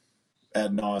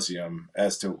ad nauseum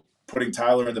as to putting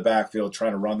Tyler in the backfield,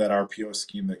 trying to run that RPO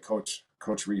scheme that Coach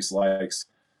Reese likes.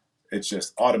 It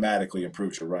just automatically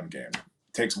improves your run game.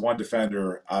 Takes one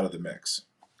defender out of the mix.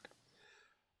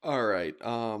 All right.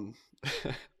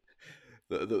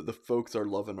 The folks are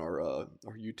loving our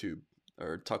YouTube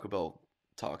or Taco Bell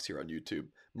talks here on YouTube.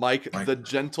 Mike the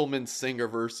Gentleman Singer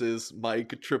versus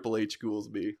Mike Triple H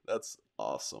Goolsby. That's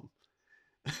awesome.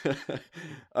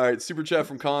 All right, super chat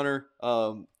from Connor.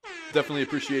 Definitely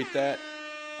appreciate that.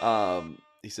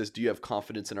 He says, "Do you have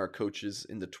confidence in our coaches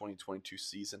in the 2022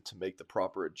 season to make the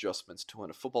proper adjustments to win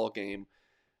a football game?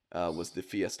 Was the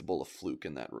Fiesta Bowl a fluke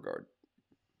in that regard?"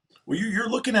 Well, you're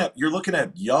looking at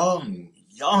young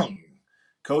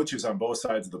coaches on both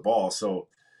sides of the ball. So,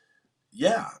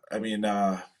 yeah, I mean,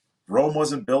 Rome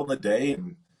wasn't built in a day,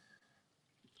 and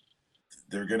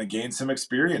they're going to gain some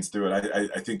experience through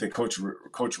it. I think that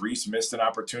Coach Reese missed an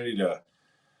opportunity to,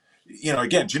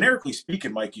 again, generically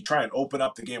speaking, Mike, you try and open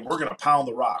up the game. We're going to pound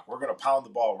the rock. We're going to pound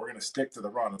the ball. We're going to stick to the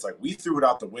run. It's like we threw it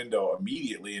out the window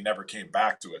immediately and never came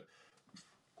back to it.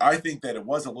 I think that it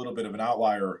was a little bit of an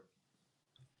outlier,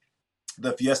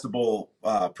 the Fiesta Bowl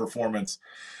performance,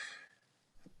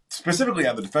 specifically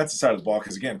on the defensive side of the ball,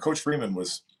 because, again, Coach Freeman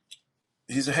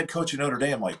he's a head coach at Notre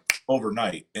Dame, like,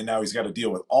 overnight, and now he's got to deal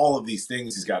with all of these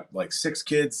things. He's got, like, 6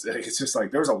 kids. It's just,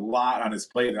 like, there's a lot on his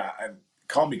plate, and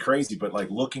call me crazy, but, like,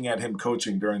 looking at him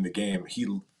coaching during the game,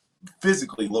 he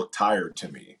physically looked tired to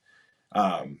me.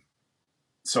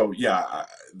 So, yeah,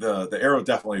 the arrow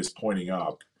definitely is pointing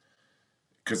up,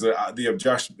 because the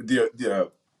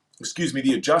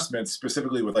adjustments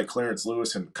specifically with, like, Clarence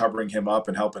Lewis and covering him up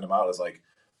and helping him out is, like,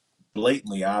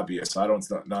 blatantly obvious. I don't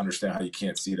understand how you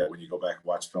can't see that when you go back and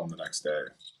watch film the next day.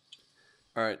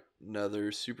 All right,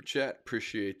 another super chat.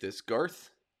 Appreciate this, Garth.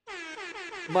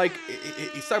 Mike,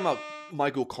 he's talking about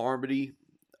Michael Carmody,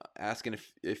 asking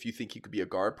if you think he could be a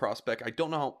guard prospect. I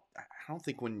don't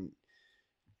think when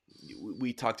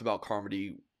we talked about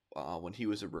Carmody when he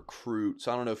was a recruit,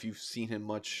 so I don't know if you've seen him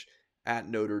much at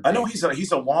Notre Dame. I know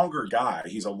he's a longer guy.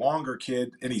 He's a longer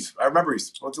kid, and I remember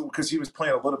because he was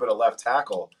playing a little bit of left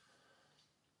tackle.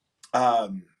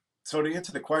 So to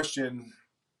answer the question,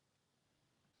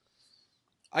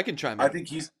 I can chime in. I think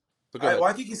he's. Go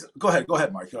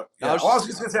ahead, Mike. Yeah. I was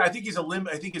just gonna say, I think he's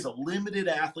a limited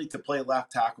athlete to play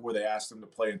left tackle where they asked him to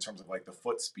play in terms of, like, the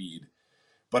foot speed.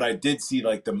 But I did see,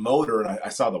 like, the motor, and I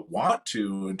saw the want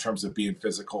to in terms of being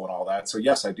physical and all that. So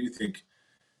yes, I do think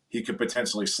he could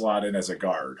potentially slot in as a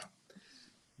guard.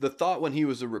 The thought when he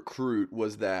was a recruit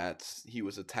was that he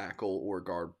was a tackle or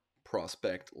guard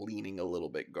prospect leaning a little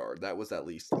bit guard. That was at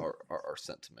least our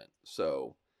sentiment.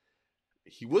 So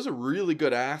he was a really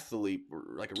good athlete,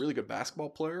 like a really good basketball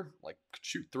player, like could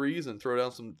shoot threes and throw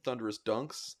down some thunderous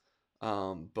dunks.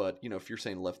 But, if you're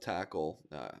saying left tackle,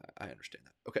 I understand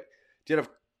that. Okay. Do you have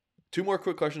 2 more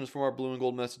quick questions from our blue and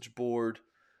gold message board?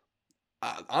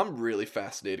 I'm really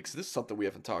fascinated because this is something we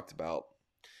haven't talked about,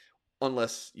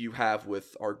 unless you have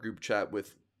with our group chat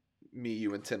with me,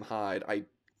 you, and Tim Hyde. I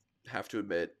have to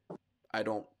admit, I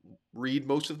don't read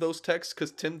most of those texts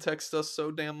because Tim texts us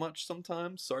so damn much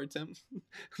sometimes. Sorry, Tim.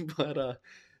 But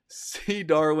C.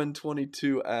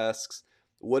 Darwin22 asks,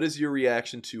 what is your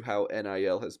reaction to how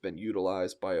NIL has been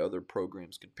utilized by other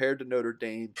programs compared to Notre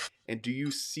Dame? And do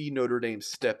you see Notre Dame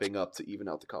stepping up to even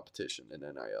out the competition in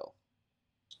NIL?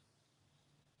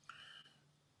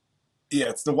 Yeah,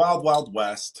 it's the wild, wild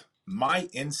west. My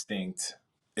instinct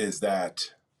is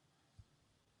that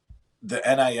the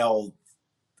NIL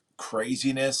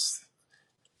craziness,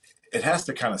 it has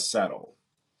to kind of settle.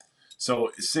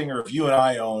 So, Singer, if you and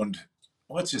I owned,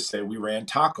 let's just say we ran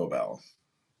Taco Bell,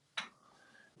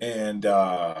 and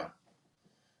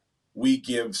we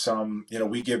give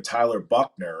Tyler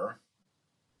Buckner,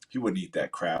 he wouldn't eat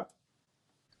that crap,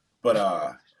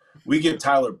 but we give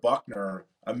Tyler Buckner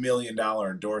 $1 million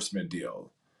endorsement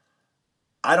deal.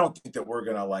 I don't think that we're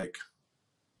gonna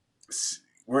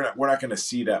we're not going to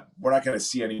see that. We're not going to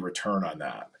see any return on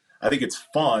that. I think it's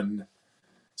fun.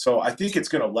 So I think it's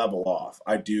going to level off.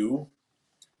 I do.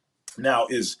 Now,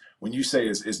 when you say,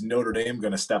 is Notre Dame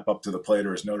going to step up to the plate,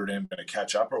 or is Notre Dame going to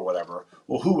catch up or whatever?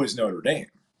 Well, who is Notre Dame?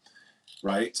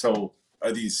 Right? So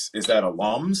is that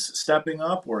alums stepping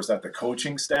up, or is that the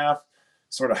coaching staff?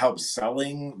 sort of help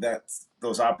selling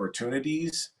those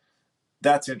opportunities,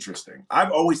 that's interesting.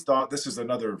 I've always thought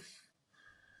it'd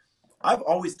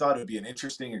be an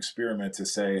interesting experiment to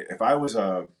say, if I was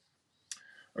a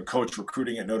coach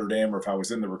recruiting at Notre Dame, or if I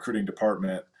was in the recruiting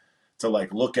department, to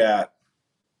like look at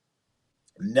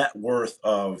net worth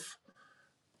of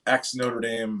ex Notre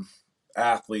Dame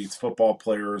athletes, football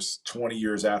players 20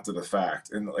 years after the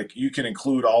fact. And like, you can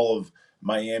include all of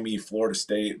Miami, Florida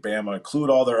State, Bama, include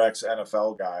all their ex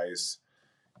NFL guys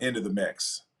into the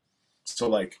mix. So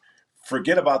like,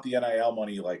 forget about the NIL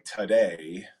money. Like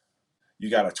today, you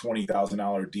got a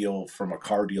 $20,000 deal from a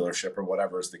car dealership or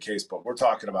whatever is the case. But we're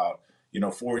talking about,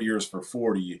 4 years for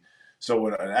 40. So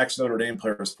when an ex Notre Dame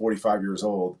player is 45 years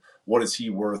old, what is he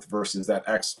worth versus that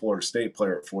ex Florida State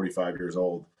player at 45 years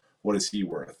old? What is he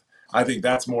worth? I think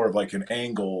that's more of like an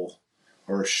angle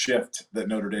or a shift that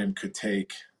Notre Dame could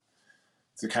take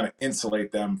to kind of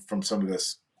insulate them from some of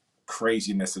this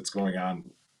craziness that's going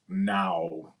on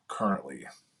now currently.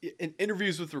 In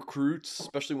interviews with recruits,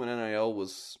 especially when NIL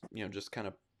was, just kind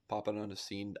of popping on the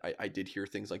scene, I did hear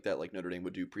things like that, like Notre Dame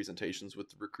would do presentations with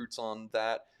the recruits on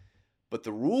that. But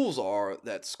the rules are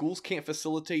that schools can't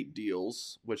facilitate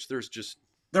deals, which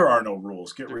there are no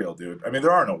rules. Get real, dude. I mean,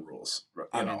 there are no rules.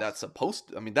 That's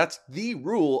the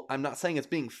rule. I'm not saying it's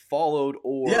being followed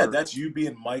or... Yeah, that's you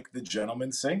being Mike the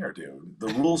Gentleman Singer, dude. The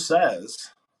rule says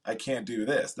I can't do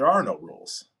this. There are no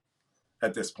rules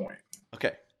at this point.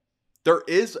 Okay. There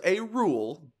is a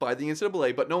rule by the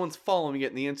NCAA, but no one's following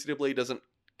it, and the NCAA doesn't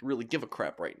really give a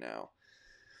crap right now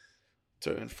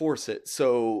to enforce it.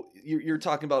 So you're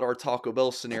talking about our Taco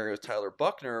Bell scenario, Tyler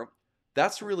Buckner.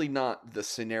 That's really not the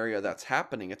scenario that's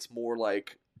happening. It's more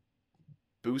like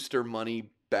booster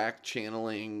money, back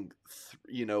channeling,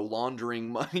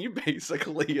 laundering money.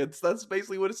 Basically, that's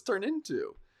basically what it's turned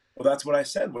into. Well, that's what I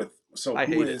said.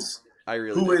 Who is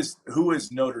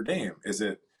Notre Dame? Is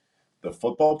it the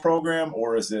football program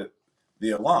or is it the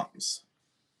alums?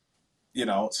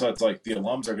 So it's like the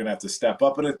alums are going to have to step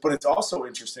up. But it's also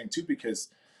interesting too, because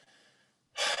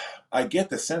I get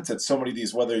the sense that so many of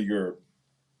these, whether you're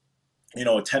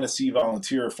a Tennessee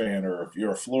Volunteer fan, or if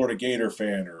you're a Florida Gator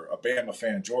fan, or a Bama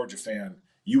fan, Georgia fan,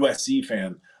 USC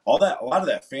fan, a lot of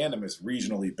that fandom is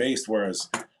regionally based, whereas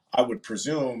I would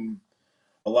presume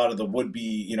a lot of the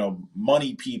would-be,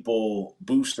 money people,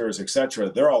 boosters, etc.,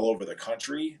 they're all over the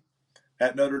country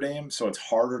at Notre Dame, so it's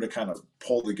harder to kind of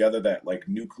pull together that like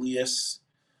nucleus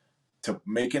to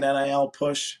make an NIL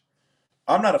push.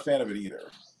 I'm not a fan of it either.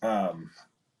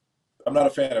 I'm not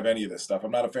a fan of any of this stuff.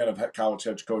 I'm not a fan of college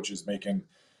head coaches making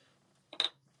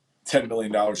 $10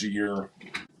 million a year.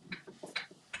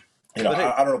 I don't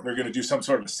know if they're going to do some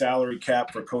sort of salary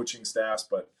cap for coaching staffs,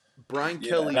 but Brian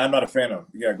Kelly. I'm not a fan of.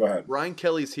 Yeah, go ahead. Brian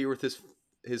Kelly's here with his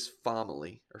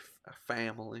family or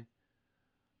family.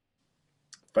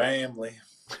 Family.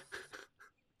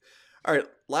 All right,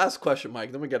 last question,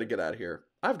 Mike. Then we got to get out of here.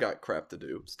 I've got crap to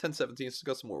do. It's 10:17. So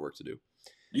got some more work to do.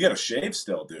 You got to shave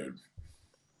still, dude.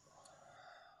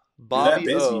 Bobby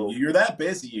You're that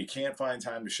busy. You can't find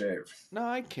time to shave. No,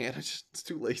 I can't. It's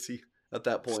too lazy at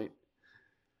that point.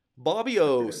 Bobby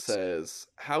O says,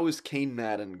 "How is Kane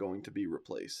Madden going to be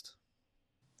replaced?"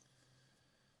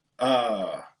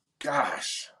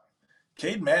 Gosh,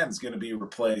 Kane Madden's going to be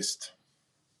replaced.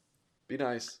 Be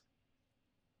nice.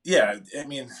 Yeah, I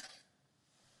mean,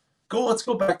 let's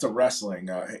go back to wrestling.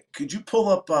 Could you pull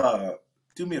up,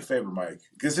 do me a favor, Mike,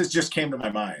 because this just came to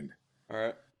my mind. All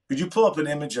right. Could you pull up an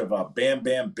image of Bam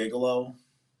Bam Bigelow?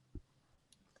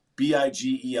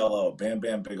 Bigelo, Bam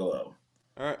Bam Bigelow.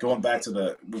 All right. Going back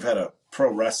to we've had a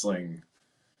pro wrestling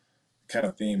kind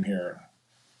of theme here.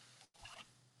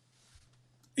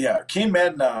 Yeah, Kane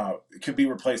Madden could be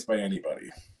replaced by anybody.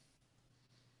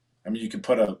 I mean, you could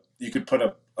put a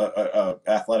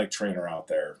athletic trainer out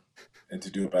there and to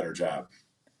do a better job.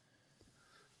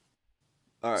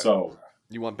 All right. So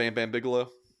you want Bam Bam Bigelow?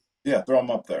 Yeah, throw him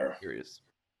up there. Here he is.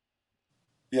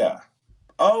 Yeah.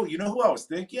 Oh, you know who I was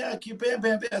thinking? Yeah, keep Bam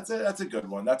Bam. That's a good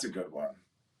one. That's a good one.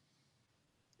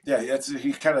 Yeah,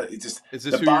 he kind of just. Is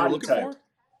this who you're looking for?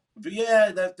 But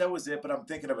yeah, that was it. But I'm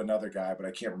thinking of another guy, but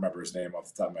I can't remember his name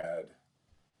off the top of my head.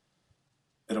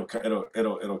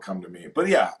 It'll come to me. But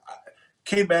yeah,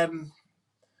 Kane Madden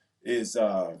is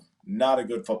not a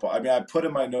good football. I mean, I put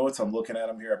in my notes. I'm looking at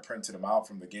him here. I printed him out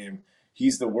from the game.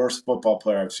 He's the worst football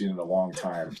player I've seen in a long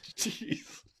time.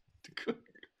 Jeez.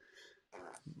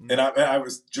 And I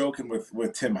was joking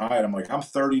with Tim Hyde. I'm like, I'm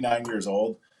 39 years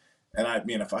old, and I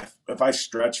mean, if I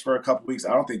stretch for a couple weeks,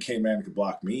 I don't think Kane Madden could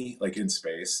block me like in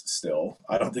space. Still,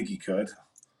 I don't think he could.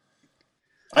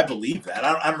 I believe that.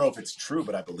 I don't know if it's true,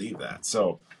 but I believe that.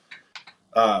 So,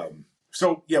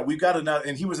 So yeah, we've got another,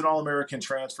 and he was an All-American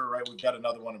transfer, right? We've got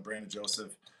another one in Brandon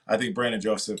Joseph. I think Brandon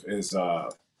Joseph is.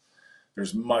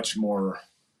 There's much more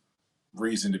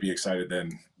reason to be excited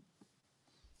than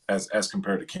as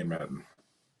compared to Cam Madden.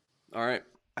 All right,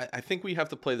 I think we have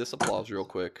to play this applause real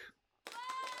quick.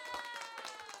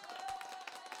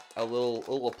 A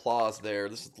little applause there.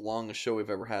 This is the longest show we've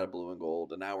ever had at Blue and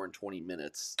Gold, an hour and 20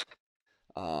 minutes.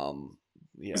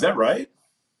 Is that right?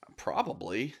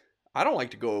 Probably. I don't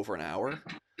like to go over an hour.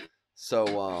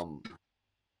 So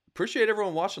appreciate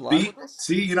everyone watching live with us.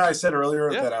 See, I said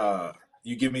earlier that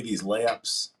you give me these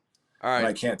layups. All right. And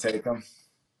I can't take them.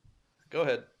 Go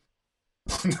ahead.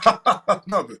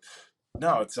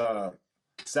 No, it's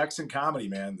sex and comedy,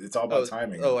 man. It's all about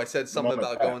timing. Oh, I said something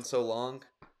about going so long.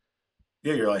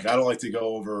 Yeah, you're like, I don't like to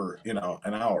go over, an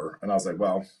hour, and I was like,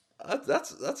 well,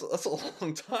 that's a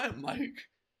long time, Mike.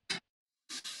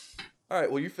 All right,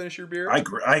 will you finish your beer? I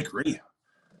agree.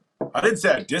 I didn't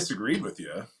say I disagreed with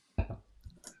you.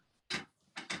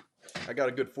 I got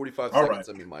a good 45 seconds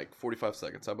on me, Mike. 45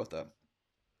 seconds. How about that?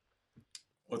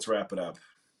 Let's wrap it up.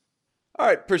 All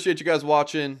right, appreciate you guys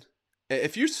watching.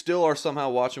 If you still are somehow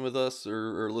watching with us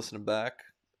or listening back,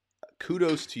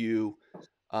 kudos to you.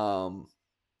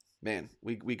 Man,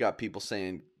 we got people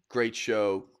saying great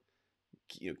show.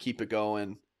 Keep it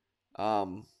going.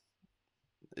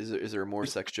 Is there a more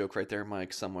sex joke right there,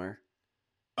 Mike? Somewhere.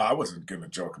 I wasn't gonna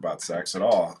joke about sex at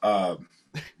all. I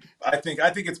think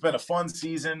it's been a fun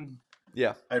season.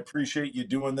 Yeah, I appreciate you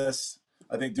doing this.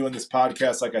 I think doing this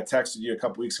podcast, like I texted you a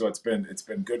couple weeks ago, it's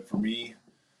been good for me.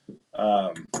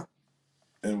 And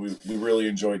we really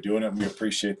enjoy doing it. And we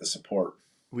appreciate the support.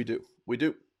 We do.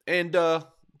 And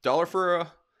dollar for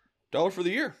the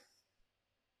year.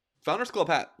 Founders Club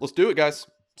hat. Let's do it, guys.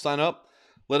 Sign up.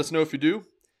 Let us know if you do.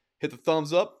 Hit the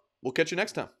thumbs up. We'll catch you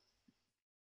next time.